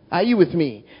 Are you with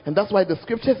me? And that's why the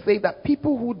scriptures say that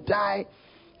people who die,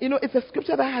 it's a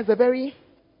scripture that has a very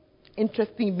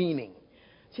interesting meaning.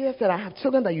 Jesus said, I have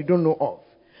children that you don't know of.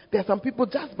 There are some people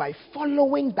just by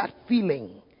following that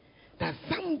feeling that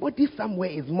somebody somewhere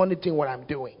is monitoring what I'm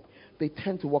doing, they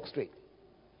tend to walk straight.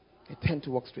 They tend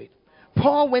to walk straight.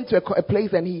 Paul went to a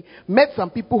place and he met some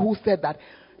people who said that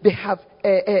they have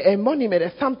a monument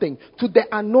or something to the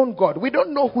unknown God. We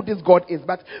don't know who this God is,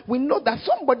 but we know that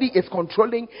somebody is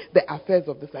controlling the affairs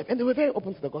of this life. And they were very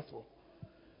open to the gospel.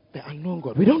 The unknown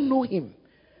God. We don't know him,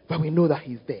 but we know that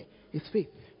he's there. It's faith.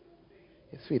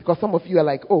 It's faith. Because some of you are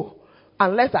like, oh,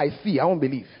 unless I see, I won't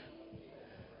believe.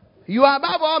 You are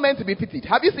above all meant to be pitied.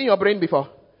 Have you seen your brain before?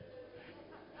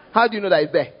 How do you know that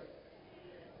it's there?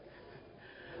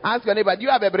 Ask your neighbor, do you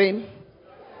have a brain?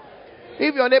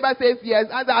 If your neighbor says yes,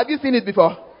 answer, have you seen it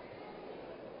before?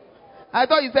 I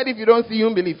thought you said if you don't see, you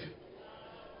don't believe.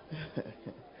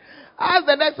 Ask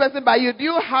the next person by you, do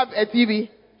you have a TV?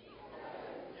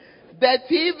 The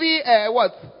TV,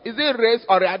 what? Is it rays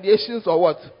or radiations or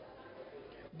what?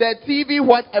 The TV,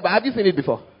 whatever. Have you seen it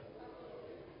before?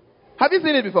 Have you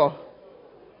seen it before?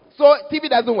 So TV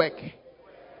doesn't work.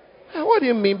 What do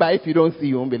you mean by if you don't see,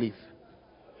 you won't believe?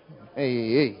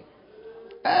 Hey.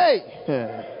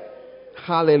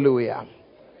 Hallelujah.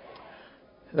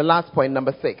 The last point,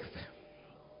 number 6.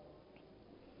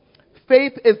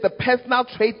 Faith is the personal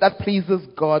trait that pleases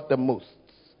God the most.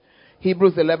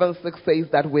 Hebrews 11:6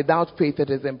 says that without faith it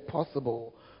is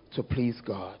impossible to please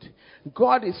God.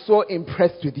 God is so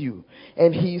impressed with you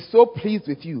and he is so pleased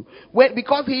with you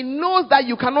because he knows that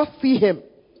you cannot see him.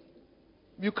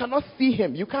 You cannot see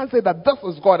him. You can't say that this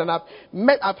is God and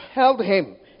I've held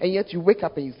him, and yet you wake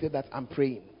up and you say that I'm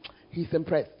praying. He's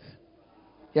impressed.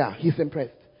 Yeah, he's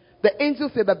impressed. The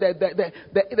angels say that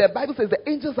the Bible says the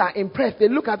angels are impressed. They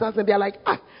look at us and they're like,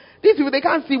 these people, they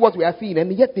can't see what we are seeing,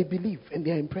 and yet they believe and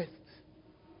they are impressed.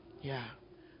 Yeah.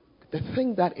 The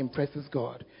thing that impresses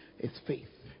God is faith.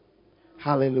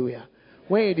 Hallelujah.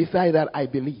 When you decide that I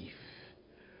believe,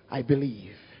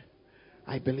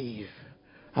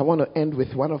 I want to end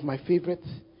with one of my favorite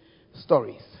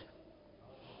stories.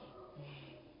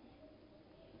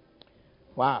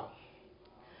 Wow.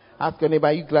 Ask your neighbor,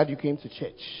 are you glad you came to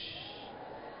church?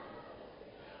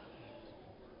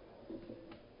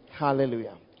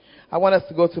 Hallelujah. I want us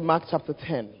to go to Mark chapter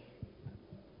 10.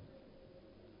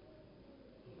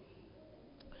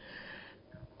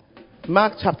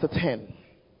 Mark chapter 10.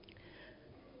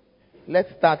 Let's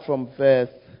start from verse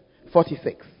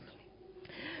 46.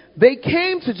 They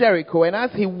came to Jericho, and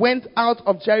as he went out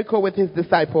of Jericho with his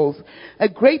disciples, a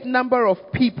great number of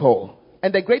people,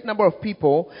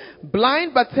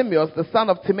 blind Bartimaeus, the son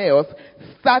of Timaeus,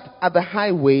 sat at the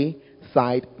highway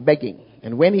side begging.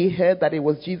 And when he heard that it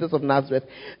was Jesus of Nazareth,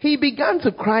 he began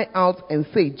to cry out and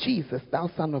say, Jesus, thou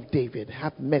son of David,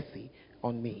 have mercy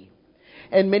on me.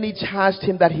 And many charged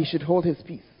him that he should hold his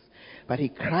peace. But he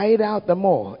cried out the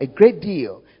more, a great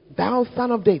deal, thou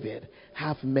son of David,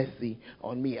 have mercy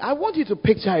on me. I want you to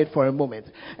picture it for a moment.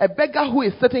 A beggar who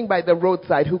is sitting by the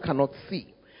roadside who cannot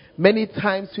see. Many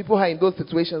times people are in those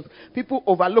situations. People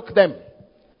overlook them.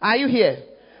 Are you here?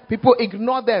 People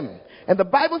ignore them. And the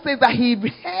Bible says that he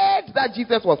heard that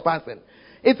Jesus was passing.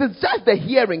 It is just the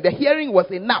hearing. The hearing was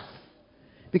enough.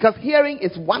 Because hearing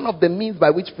is one of the means by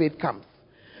which faith comes.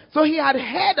 So he had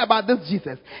heard about this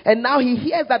Jesus. And now he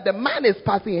hears that the man is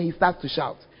passing and he starts to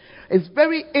shout. It's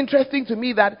very interesting to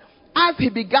me that as he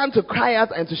began to cry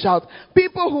out and to shout,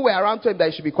 people who were around told him that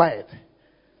he should be quiet.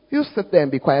 You sit there and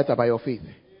be quiet about your faith.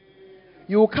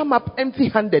 You will come up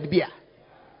empty-handed, beer.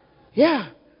 Yeah.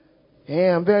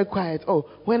 Yeah, I'm very quiet. Oh,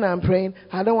 when I'm praying,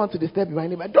 I don't want to disturb my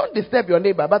neighbor. Don't disturb your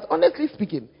neighbor. But honestly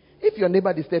speaking, if your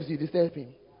neighbor disturbs you, disturb him.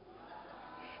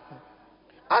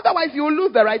 Otherwise, you will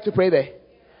lose the right to pray there.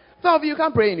 Some of you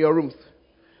can't pray in your rooms.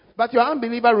 But your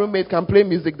unbeliever roommate can play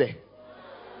music there.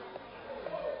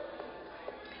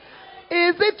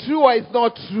 Is it true or it's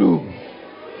not true?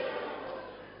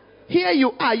 Here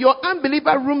you are. Your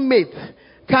unbeliever roommate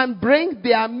can bring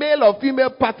their male or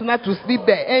female partner to sleep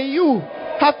there. And you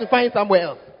have to find somewhere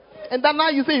else. And then now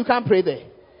you say you can't pray there.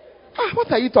 What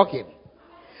are you talking?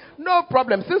 No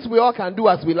problem. Since we all can do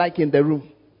as we like in the room.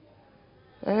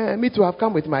 Me too have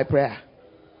come with my prayer.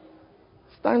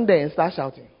 Stand there and start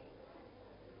shouting.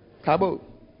 Kabo.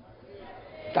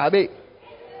 Kabe.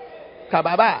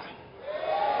 Kababa.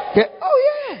 Okay.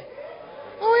 Oh yeah.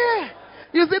 Oh yeah.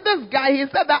 You see this guy, he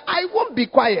said that I won't be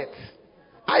quiet.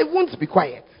 I won't be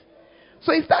quiet.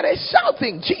 So he started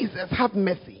shouting, Jesus, have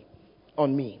mercy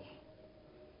on me.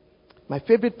 My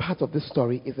favorite part of this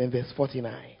story is in verse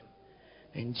 49.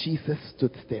 And Jesus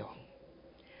stood still.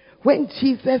 When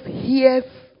Jesus hears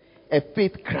a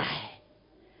faith cry,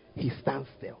 he stands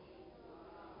still.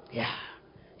 Yeah.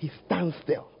 He stands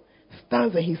still.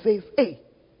 Stands and he says, hey,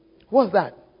 what's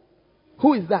that?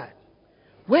 Who is that?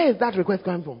 Where is that request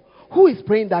coming from? Who is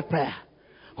praying that prayer?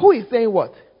 Who is saying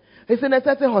what? It's in a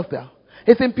certain hostel.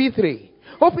 It's in P3.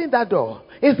 Open that door.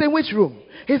 It's in which room?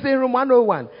 It's in room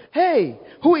 101. Hey,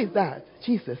 who is that?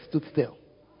 Jesus stood still.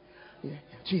 Yeah,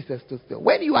 Jesus stood still.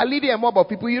 When you are leading a mob of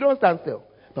people, you don't stand still.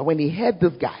 But when he heard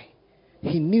this guy,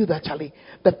 he knew that Charlie,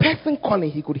 the person calling,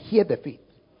 he could hear the faith.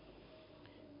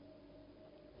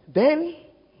 Then,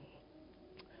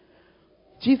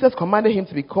 Jesus commanded him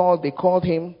to be called. They called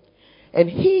him. And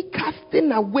he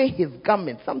casting away his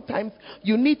garment. Sometimes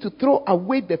you need to throw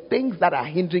away the things that are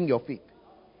hindering your faith.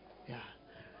 Yeah.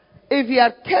 If he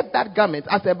had kept that garment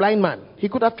as a blind man, he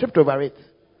could have tripped over it.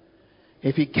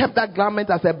 If he kept that garment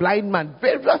as a blind man,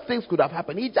 various things could have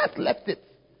happened. He just left it.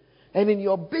 And in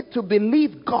your bid to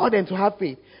believe God and to have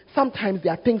faith, sometimes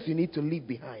there are things you need to leave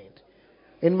behind.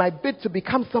 In my bid to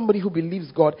become somebody who believes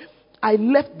God, I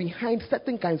left behind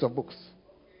certain kinds of books.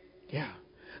 Yeah.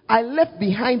 I left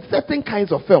behind certain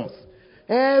kinds of films.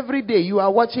 Every day you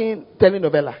are watching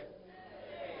telenovela.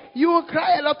 You will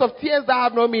cry a lot of tears that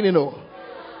have no meaning. No.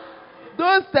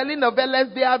 Those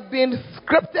telenovelas, they have been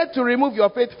scripted to remove your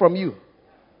faith from you.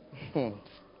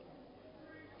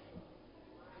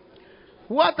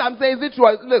 What I'm saying is it true.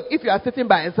 Look, if you are sitting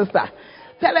by a sister,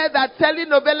 tell her that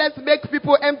telenovelas make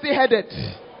people empty-headed.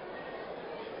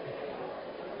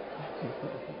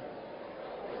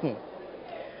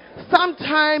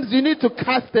 Sometimes you need to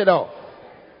cast it off.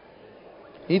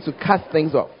 You need to cast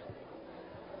things off.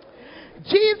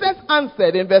 Jesus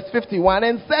answered in verse 51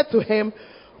 and said to him,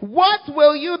 what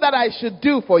will you that I should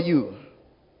do for you?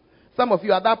 Some of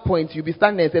you at that point, you'll be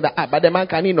standing there and say that, but the man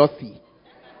can he not see?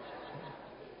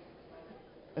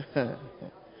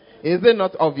 Is it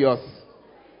not obvious?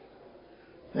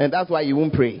 And that's why you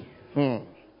won't pray.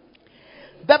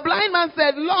 The blind man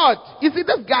said, Lord, you see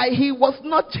this guy, he was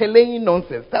not chilling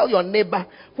nonsense. Tell your neighbor,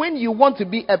 when you want to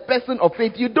be a person of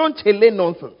faith, you don't chill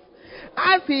nonsense.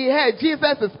 As he heard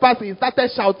Jesus is passing, he started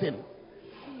shouting.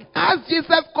 As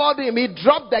Jesus called him, he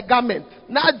dropped the garment.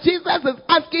 Now Jesus is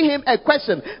asking him a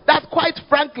question that, quite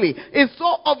frankly, is so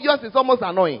obvious it's almost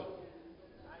annoying.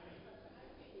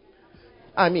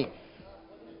 I mean,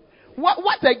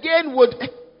 what again would...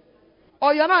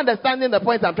 Or you're not understanding the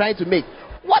point I'm trying to make.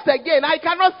 What again? I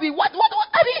cannot see. What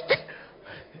I mean...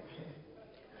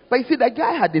 But you see, the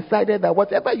guy had decided that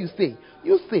whatever you say,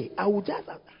 I will just...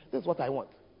 This is what I want.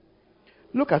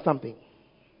 Look at something.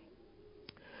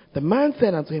 The man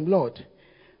said unto him, Lord,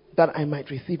 that I might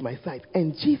receive my sight.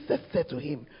 And Jesus said to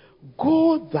him,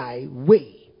 go thy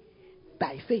way,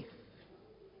 thy faith.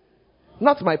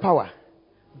 Not my power,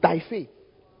 thy faith.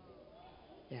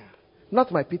 Yeah.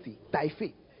 Not my pity, thy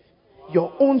faith.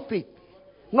 Your own faith.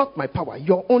 Not my power,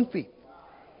 your own faith.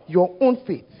 Your own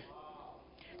faith.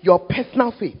 Your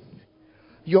personal faith.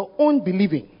 Your own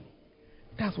believing.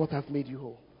 That's what has made you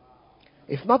whole.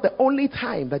 It's not the only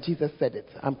time that Jesus said it.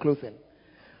 I'm closing.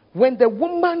 When the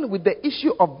woman with the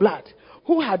issue of blood,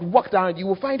 who had walked around, you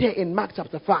will find her in Mark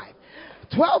chapter 5.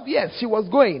 12 years she was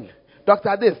going.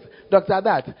 Doctor this, doctor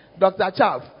that, Dr.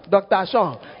 Charles, Dr.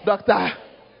 Sean, Dr.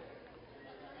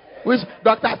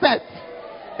 Seth.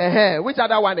 Which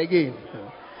other one again?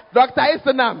 Dr.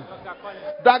 Isenam,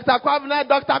 Dr. Kwabna,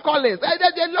 Dr. Collins. He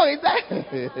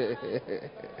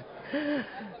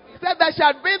said that she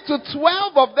had been to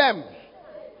 12 of them.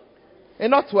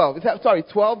 And not 12,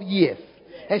 12 years.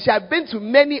 And she had been to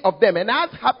many of them. And as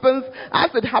it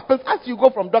happens, as you go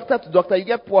from doctor to doctor, you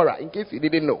get poorer, in case you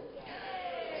didn't know.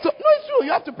 So, no, it's true.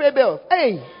 You have to pay bills.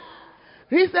 Hey,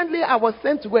 recently I was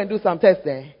sent to go and do some tests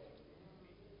there.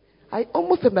 I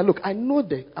almost said, look, I know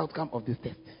the outcome of this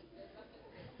test.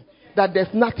 That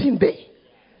there's nothing there.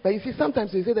 But you see,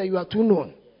 sometimes they say that you are too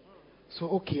known. So,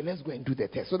 okay, let's go and do the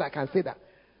test. So that I can say that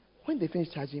when they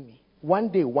finish charging me, one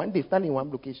day, standing in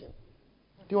one location.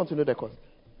 Do you want to know the cost?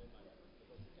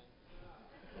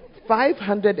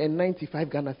 595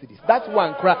 Ghana cedis. That's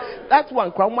one crown. That's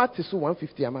one crown. What is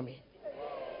 150, amami?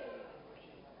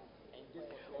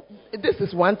 This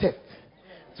is one test.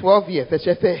 12 years.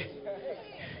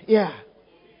 Yeah.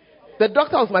 The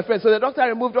doctor was my friend, so the doctor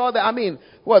removed all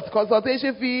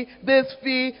consultation fee, this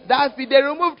fee, that fee. They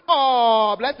removed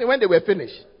all. Blessing when they were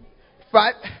finished.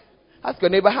 Ask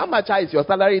your neighbor, how much is your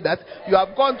salary that you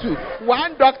have gone to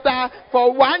one doctor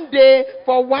for one day,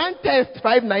 for one test,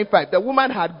 595. The woman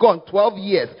had gone 12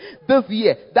 years. This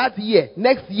year, that year,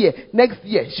 next year.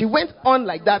 She went on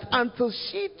like that until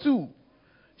she too,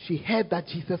 she heard that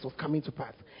Jesus was coming to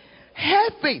pass. Her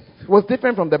faith was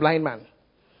different from the blind man.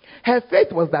 Her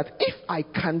faith was that if I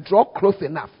can draw close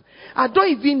enough, I don't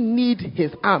even need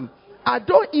his arm. I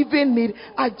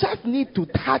just need to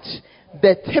touch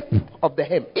the tip of the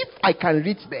hem. If I can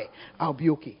reach there, I'll be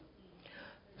okay.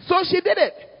 So she did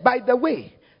it. By the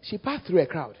way, she passed through a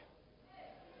crowd.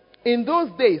 In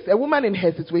those days, a woman in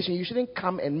her situation, you shouldn't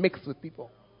come and mix with people.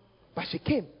 But she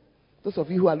came. Those of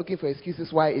you who are looking for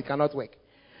excuses why it cannot work.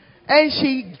 And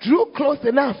she drew close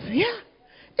enough. Yeah.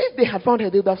 If they had found her,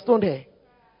 they would have stoned her.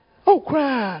 Oh,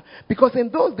 cry. Because in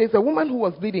those days, a woman who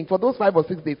was bleeding for those 5 or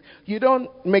 6 days, you don't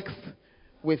mix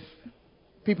with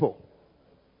people.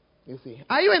 You see.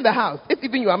 Are you in the house? If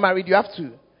even you are married, you have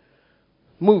to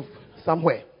move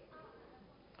somewhere.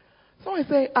 So I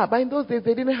say, but in those days,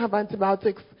 they didn't have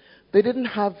antibiotics. They didn't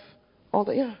have all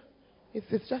that. Yeah.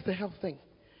 It's just a health thing.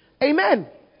 Amen.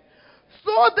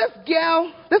 So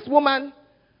this woman,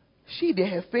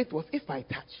 her faith was, if I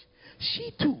touch.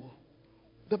 She too.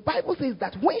 The Bible says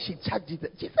that when she touched Jesus,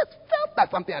 Jesus felt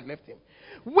that something had left him.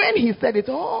 When he said it,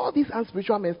 all these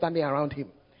unspiritual men standing around him.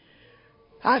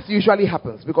 As usually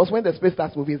happens, because when the spirit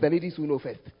starts moving, it's the ladies who know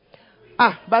first.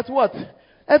 But what?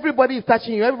 Everybody is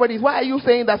touching you. Why are you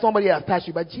saying that somebody has touched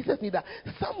you? But Jesus knew that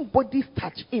somebody's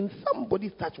touch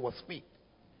was faith.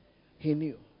 He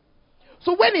knew.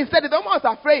 So when he said it, the woman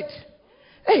was afraid.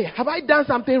 Hey, have I done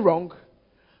something wrong?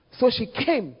 So she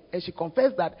came and she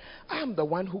confessed that I am the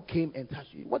one who came and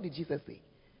touched you. What did Jesus say?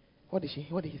 What did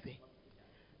he say?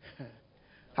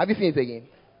 Have you seen it again?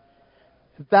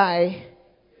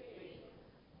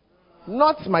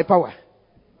 Not my power.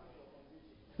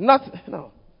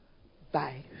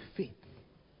 Thy faith.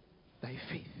 Thy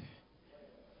faith.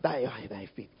 Thy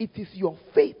faith. It is your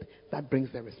faith that brings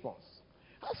the response.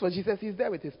 That's what Jesus, he's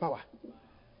there with his power.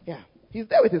 Yeah. He's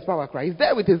there with his power cry. He's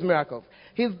there with his miracles.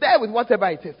 He's there with whatever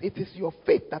it is. It is your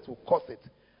faith that will cause it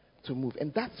to move.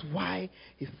 And that's why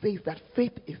he says that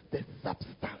faith is the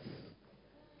substance.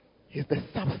 It's the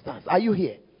substance. Are you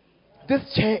here? This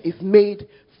chair is made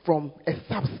from a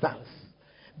substance.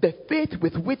 The faith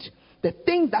with which the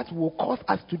thing that will cause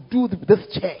us to do this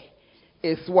chair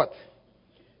is what?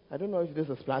 I don't know if this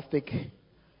is plastic.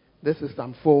 This is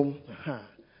some foam.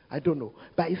 I don't know.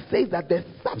 But it says that the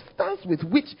substance with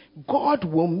which God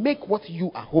will make what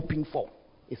you are hoping for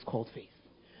is called faith.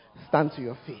 Stand to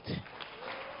your feet.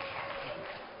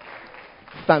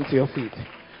 Stand to your feet.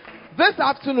 This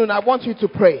afternoon, I want you to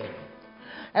pray.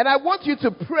 And I want you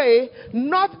to pray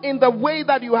not in the way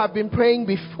that you have been praying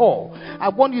before. I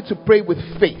want you to pray with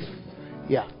faith.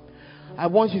 Yeah. I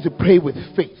want you to pray with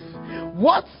faith.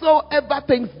 Whatsoever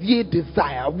things ye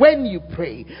desire, when you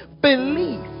pray,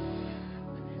 believe,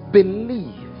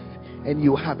 and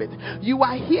you have it. You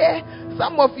are here.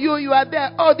 Some of you are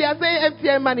there. Oh, they are saying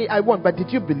MTN money I want, but did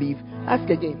you believe? Ask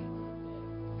again.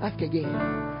 Ask again.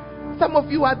 Some of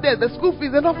you are there. The school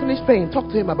fees are not finished paying. Talk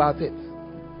to him about it.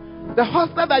 The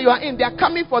hostel that you are in, they are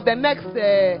coming for the next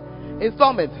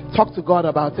installment. Talk to God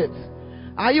about it.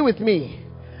 Are you with me?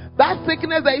 That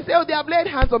sickness that you say, oh, they have laid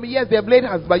hands on me. Yes, they have laid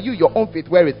hands, but you, your own faith,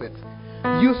 where is it?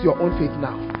 Use your own faith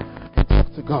now. Talk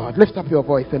to God. Lift up your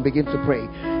voice and begin to pray.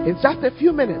 It's just a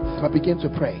few minutes, but begin to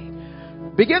pray.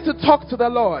 Begin to talk to the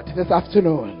Lord this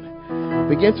afternoon.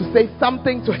 Begin to say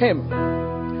something to Him.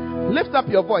 Lift up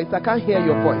your voice. I can't hear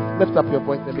your voice. Lift up your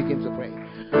voice and begin to pray.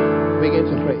 Begin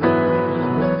to pray.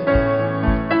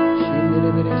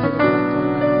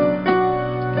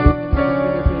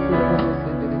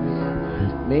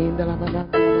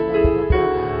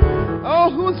 Oh,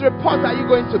 whose report are you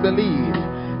going to believe?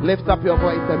 Lift up your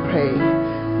voice and pray.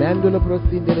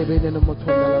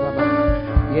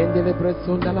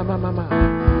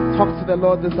 Talk to the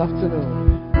Lord this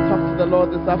afternoon. Talk to the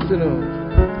Lord this afternoon.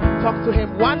 Talk to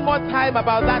Him one more time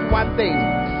about that one thing.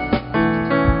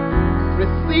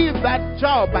 Receive that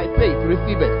job by faith.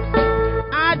 Receive it.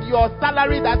 Add your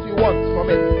salary that you want from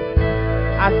it.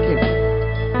 Ask Him.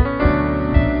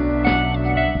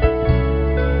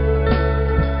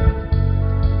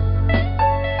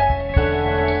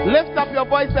 Lift up your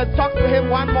voice and talk to Him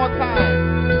one more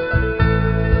time.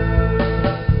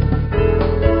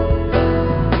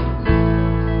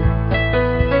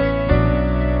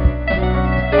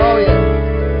 Oh yes.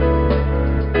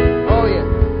 Oh yes.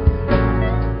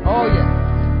 Oh yes.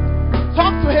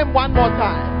 Talk to Him one more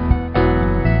time.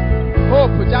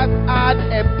 Hope, just add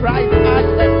a price, that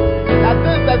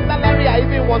this is the salary I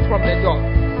even want from the job.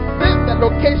 This is the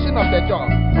location of the job.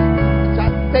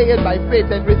 Just say it by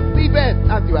faith and receive it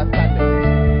as you are standing.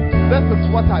 This is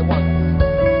what I want.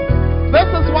 This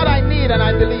is what I need and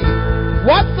I believe.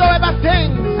 Whatsoever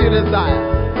things you desire.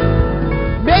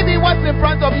 Maybe what's in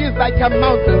front of you is like a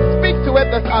mountain. Speak to it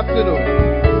this afternoon.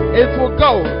 It will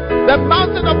go. The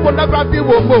mountain of pornography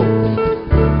will move.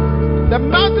 The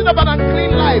mountain of an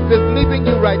unclean life is leaving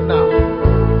you right now.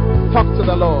 Talk to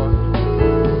the Lord.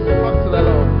 Talk to the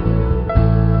Lord.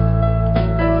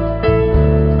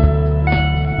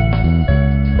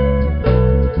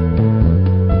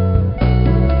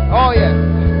 Oh yes.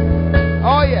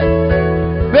 Oh yes.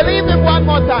 Believe Him one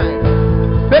more time.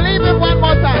 Believe Him one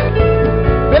more time.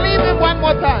 Believe Him one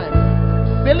more time.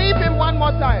 Believe Him one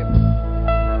more time.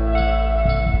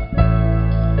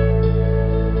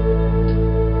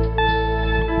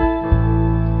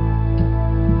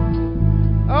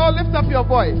 Oh, lift up your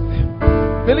voice.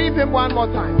 Believe Him one more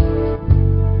time.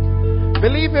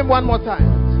 Believe Him one more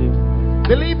time.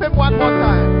 Believe Him one more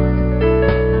time.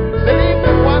 Believe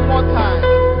Him one more time.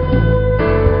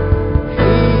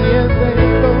 He is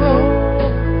able,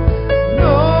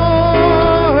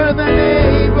 more than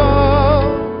able,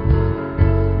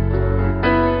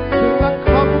 to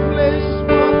accomplish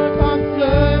what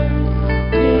concerns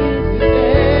me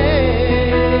today.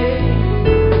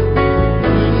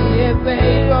 He is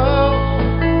able,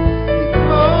 He's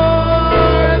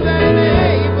more than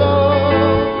able.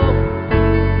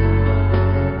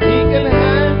 He can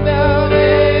handle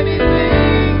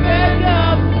anything that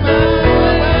comes my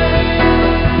way.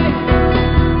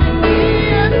 He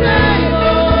is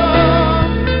able,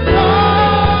 more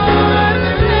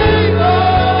than able,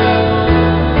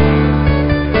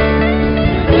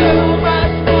 to do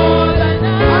much more than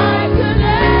I could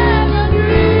ever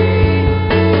dream.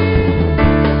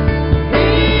 He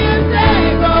is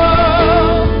able,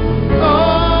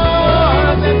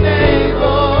 more than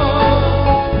able,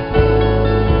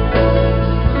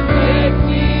 make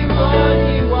me what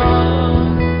He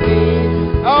wants me.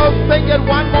 Oh, sing it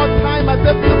one more time as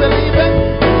if you believe it.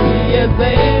 He is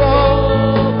able,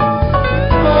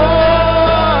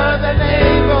 more than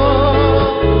able,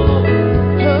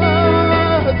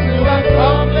 to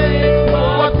accomplish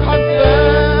what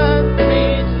concerns me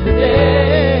today.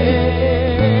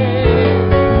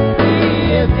 He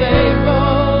is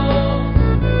able,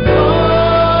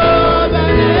 more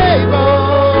than able.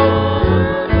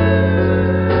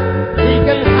 He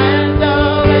can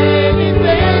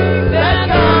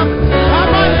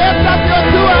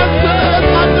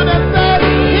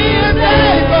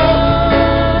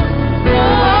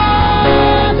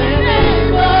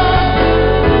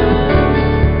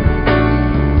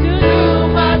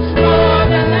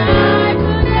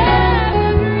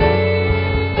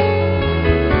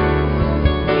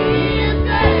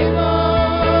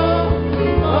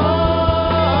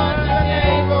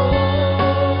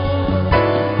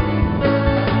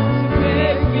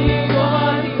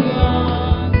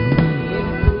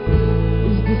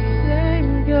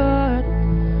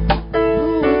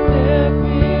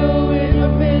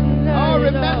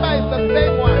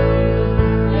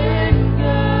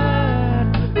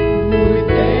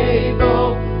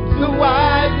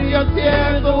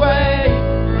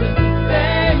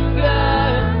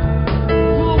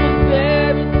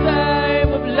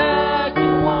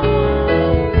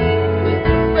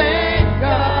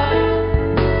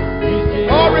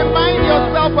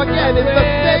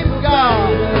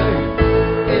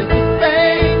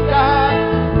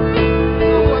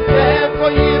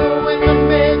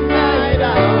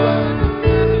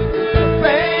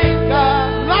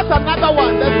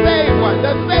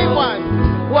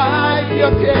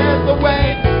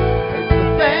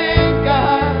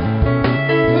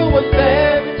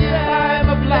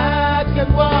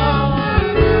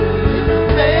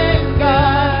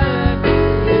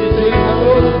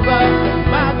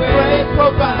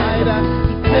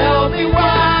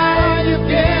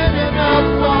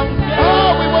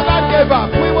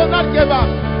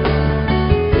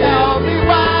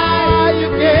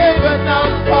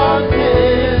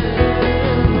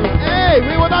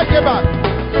give up?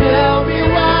 Tell me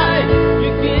why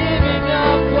you're giving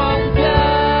up on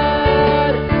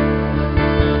God.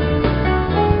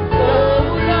 Oh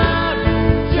Lord,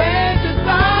 change us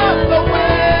all the way.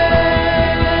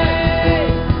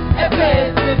 If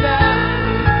it's enough,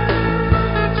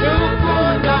 you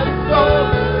could not go.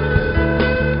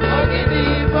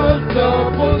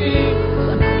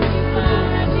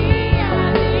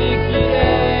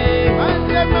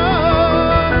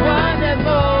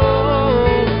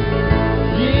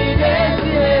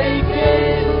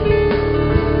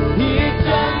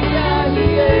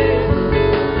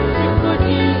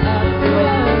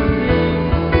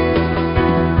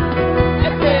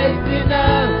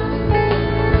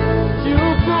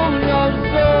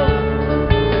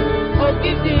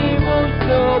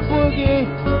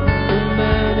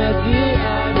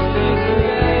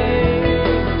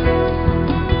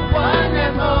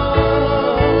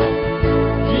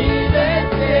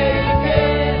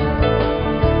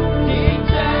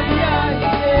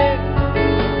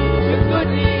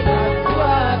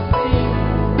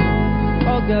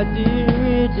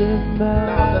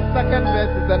 Now the second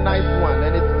verse is a nice one,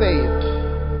 and it says,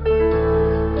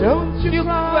 don't you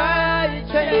cry,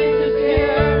 change is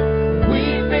here.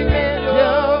 Weeping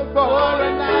endure for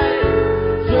a night.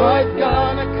 Joy's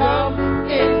gonna come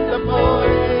in the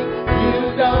morning.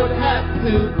 You don't have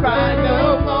to cry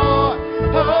no more.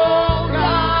 Oh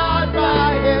God,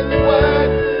 by His word,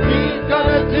 He's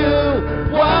gonna do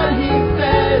what He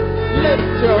says.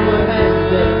 Lift your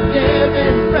hands and give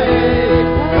Him praise.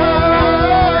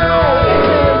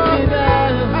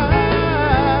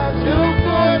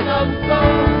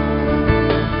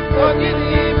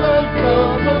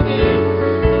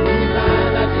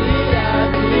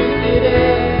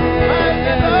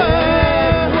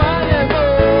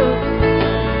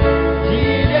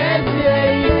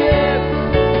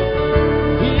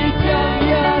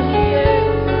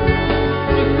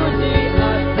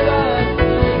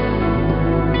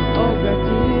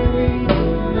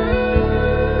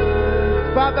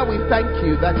 Father, we thank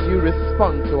you that you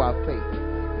respond to our faith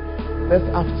this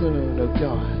afternoon, oh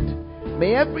God.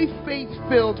 May every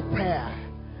faith-filled prayer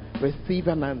receive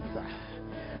an answer.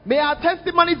 May our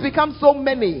testimonies become so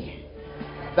many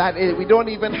that we don't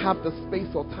even have the space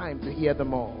or time to hear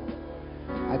them all.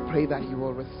 I pray that you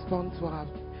will respond to us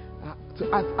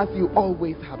as you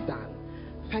always have done.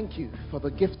 Thank you for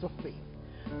the gift of faith.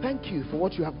 Thank you for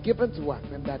what you have given to us,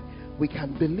 and that we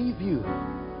can believe you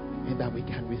and that we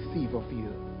can receive of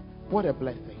you. What a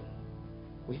blessing.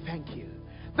 We thank you.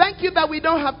 Thank you that we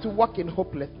don't have to walk in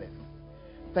hopelessness.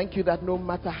 Thank you that no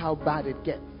matter how bad it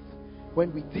gets,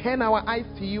 when we turn our eyes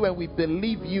to you and we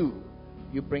believe you,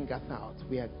 you bring us out.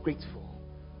 We are grateful.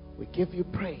 We give you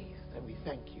praise and we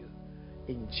thank you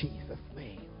in Jesus'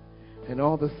 name. And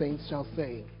all the saints shall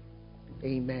say,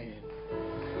 amen.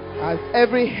 As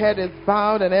every head is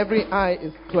bowed and every eye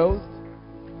is closed,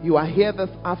 you are here this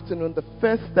afternoon. The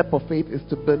first step of faith is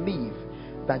to believe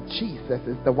that Jesus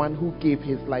is the one who gave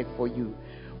his life for you.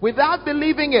 Without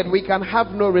believing it, we can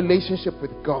have no relationship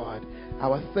with God.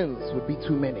 Our sins would be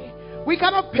too many. We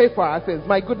cannot pay for our sins.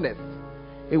 My goodness,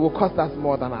 it will cost us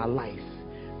more than our life.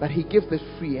 But he gives it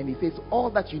free, and he says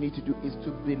all that you need to do is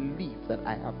to believe that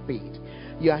I have paid.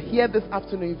 You are here this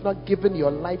afternoon. You've not given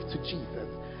your life to Jesus.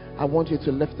 I want you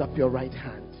to lift up your right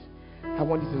hand. I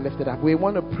want you to lift it up. We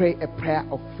want to pray a prayer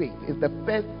of faith. It's the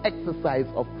first exercise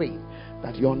of faith,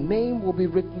 that your name will be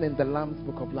written in the Lamb's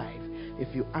Book of Life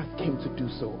if you ask him to do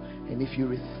so. And if you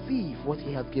receive what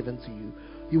he has given to you,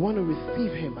 you want to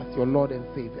receive him as your Lord and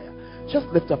Savior. Just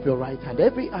lift up your right hand.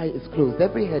 Every eye is closed,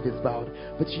 every head is bowed,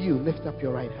 but you lift up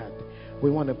your right hand. We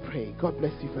want to pray. God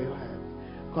bless you for your hand.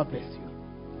 God bless you.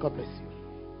 God bless you.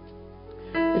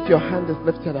 If your hand is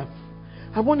lifted up,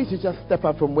 I want you to just step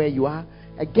up from where you are.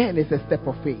 Again, it's a step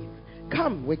of faith.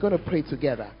 Come, we're going to pray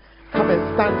together. Come and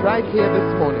stand right here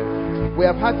this morning. We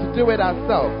have had to do it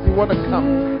ourselves. You want to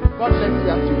come? God bless you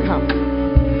as you come.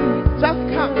 Just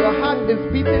come. Your heart is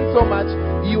beating so much.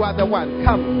 You are the one.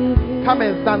 Come. Come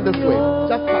and stand this way.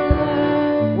 Just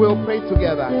come. We'll pray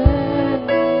together.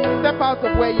 Step out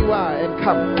of where you are and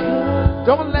come.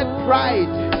 Don't let pride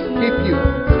keep you.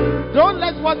 Don't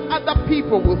let what other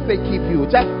people will say keep you.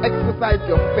 Just exercise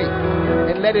your faith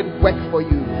and let it work for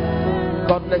you.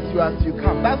 God bless you as you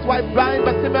come. That's why blind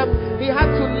Bartimaeus, he had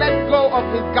to let go of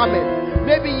his garment.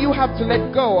 Maybe you have to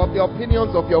let go of the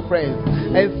opinions of your friends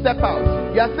and step out.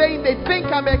 You are saying they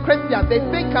think I'm a Christian, they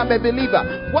think I'm a believer.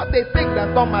 What they think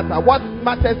does not matter. What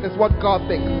matters is what God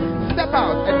thinks. Step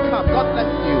out and come. God bless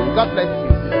you. God bless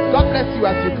you. God bless you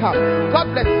as you come.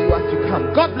 God bless you as you come.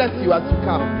 God bless you as you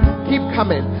come. keep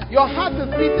coming. Your heart is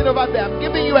beating over there. I'm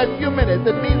giving you a few minutes.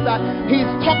 It means that he's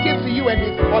talking to you and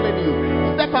he's calling you.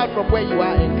 Step out from where you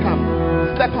are and come.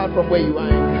 Step out from where you are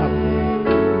and come.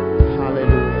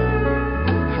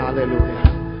 Hallelujah.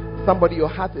 Hallelujah. Somebody, your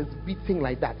heart is beating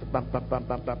like that. Bam, bam, bam,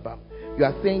 bam, bam, bam. You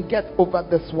are saying, get over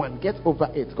this one. Get over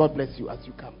it. God bless you as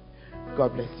you come.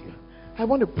 God bless you. I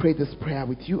want to pray this prayer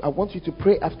with you. I want you to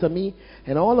pray after me.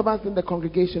 And all of us in the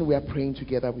congregation, we are praying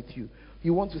together with you.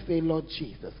 You want to say, Lord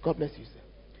Jesus. God bless you, sir.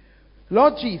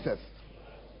 Lord Jesus,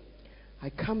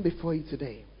 I come before you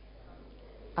today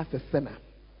as a sinner.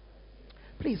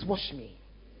 Please wash me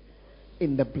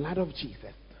in the blood of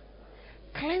Jesus.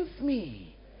 Cleanse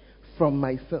me from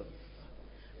my sins.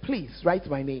 Please write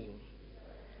my name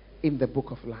in the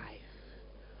book of life.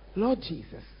 Lord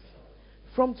Jesus,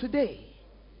 from today,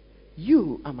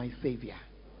 you are my Savior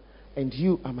and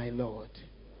you are my Lord.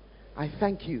 I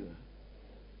thank you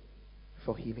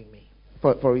for healing me,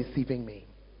 for receiving me.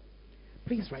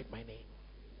 Please write my name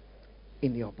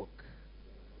in your book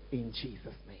in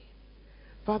Jesus' name.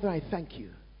 Father, I thank you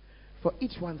for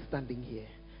each one standing here.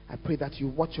 I pray that you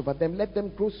watch over them. Let them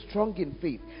grow strong in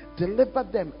faith. Deliver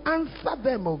them. Answer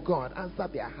them, oh God. Answer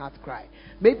their heart cry.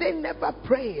 May they never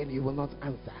pray and you will not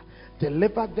answer.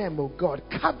 Deliver them, oh God.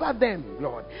 Cover them,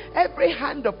 Lord. Every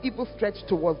hand of evil stretched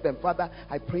towards them, Father,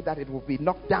 I pray that it will be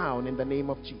knocked down in the name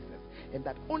of Jesus. And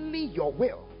that only your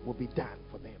will be done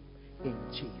for them. In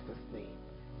Jesus' name.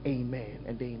 Amen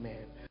and amen.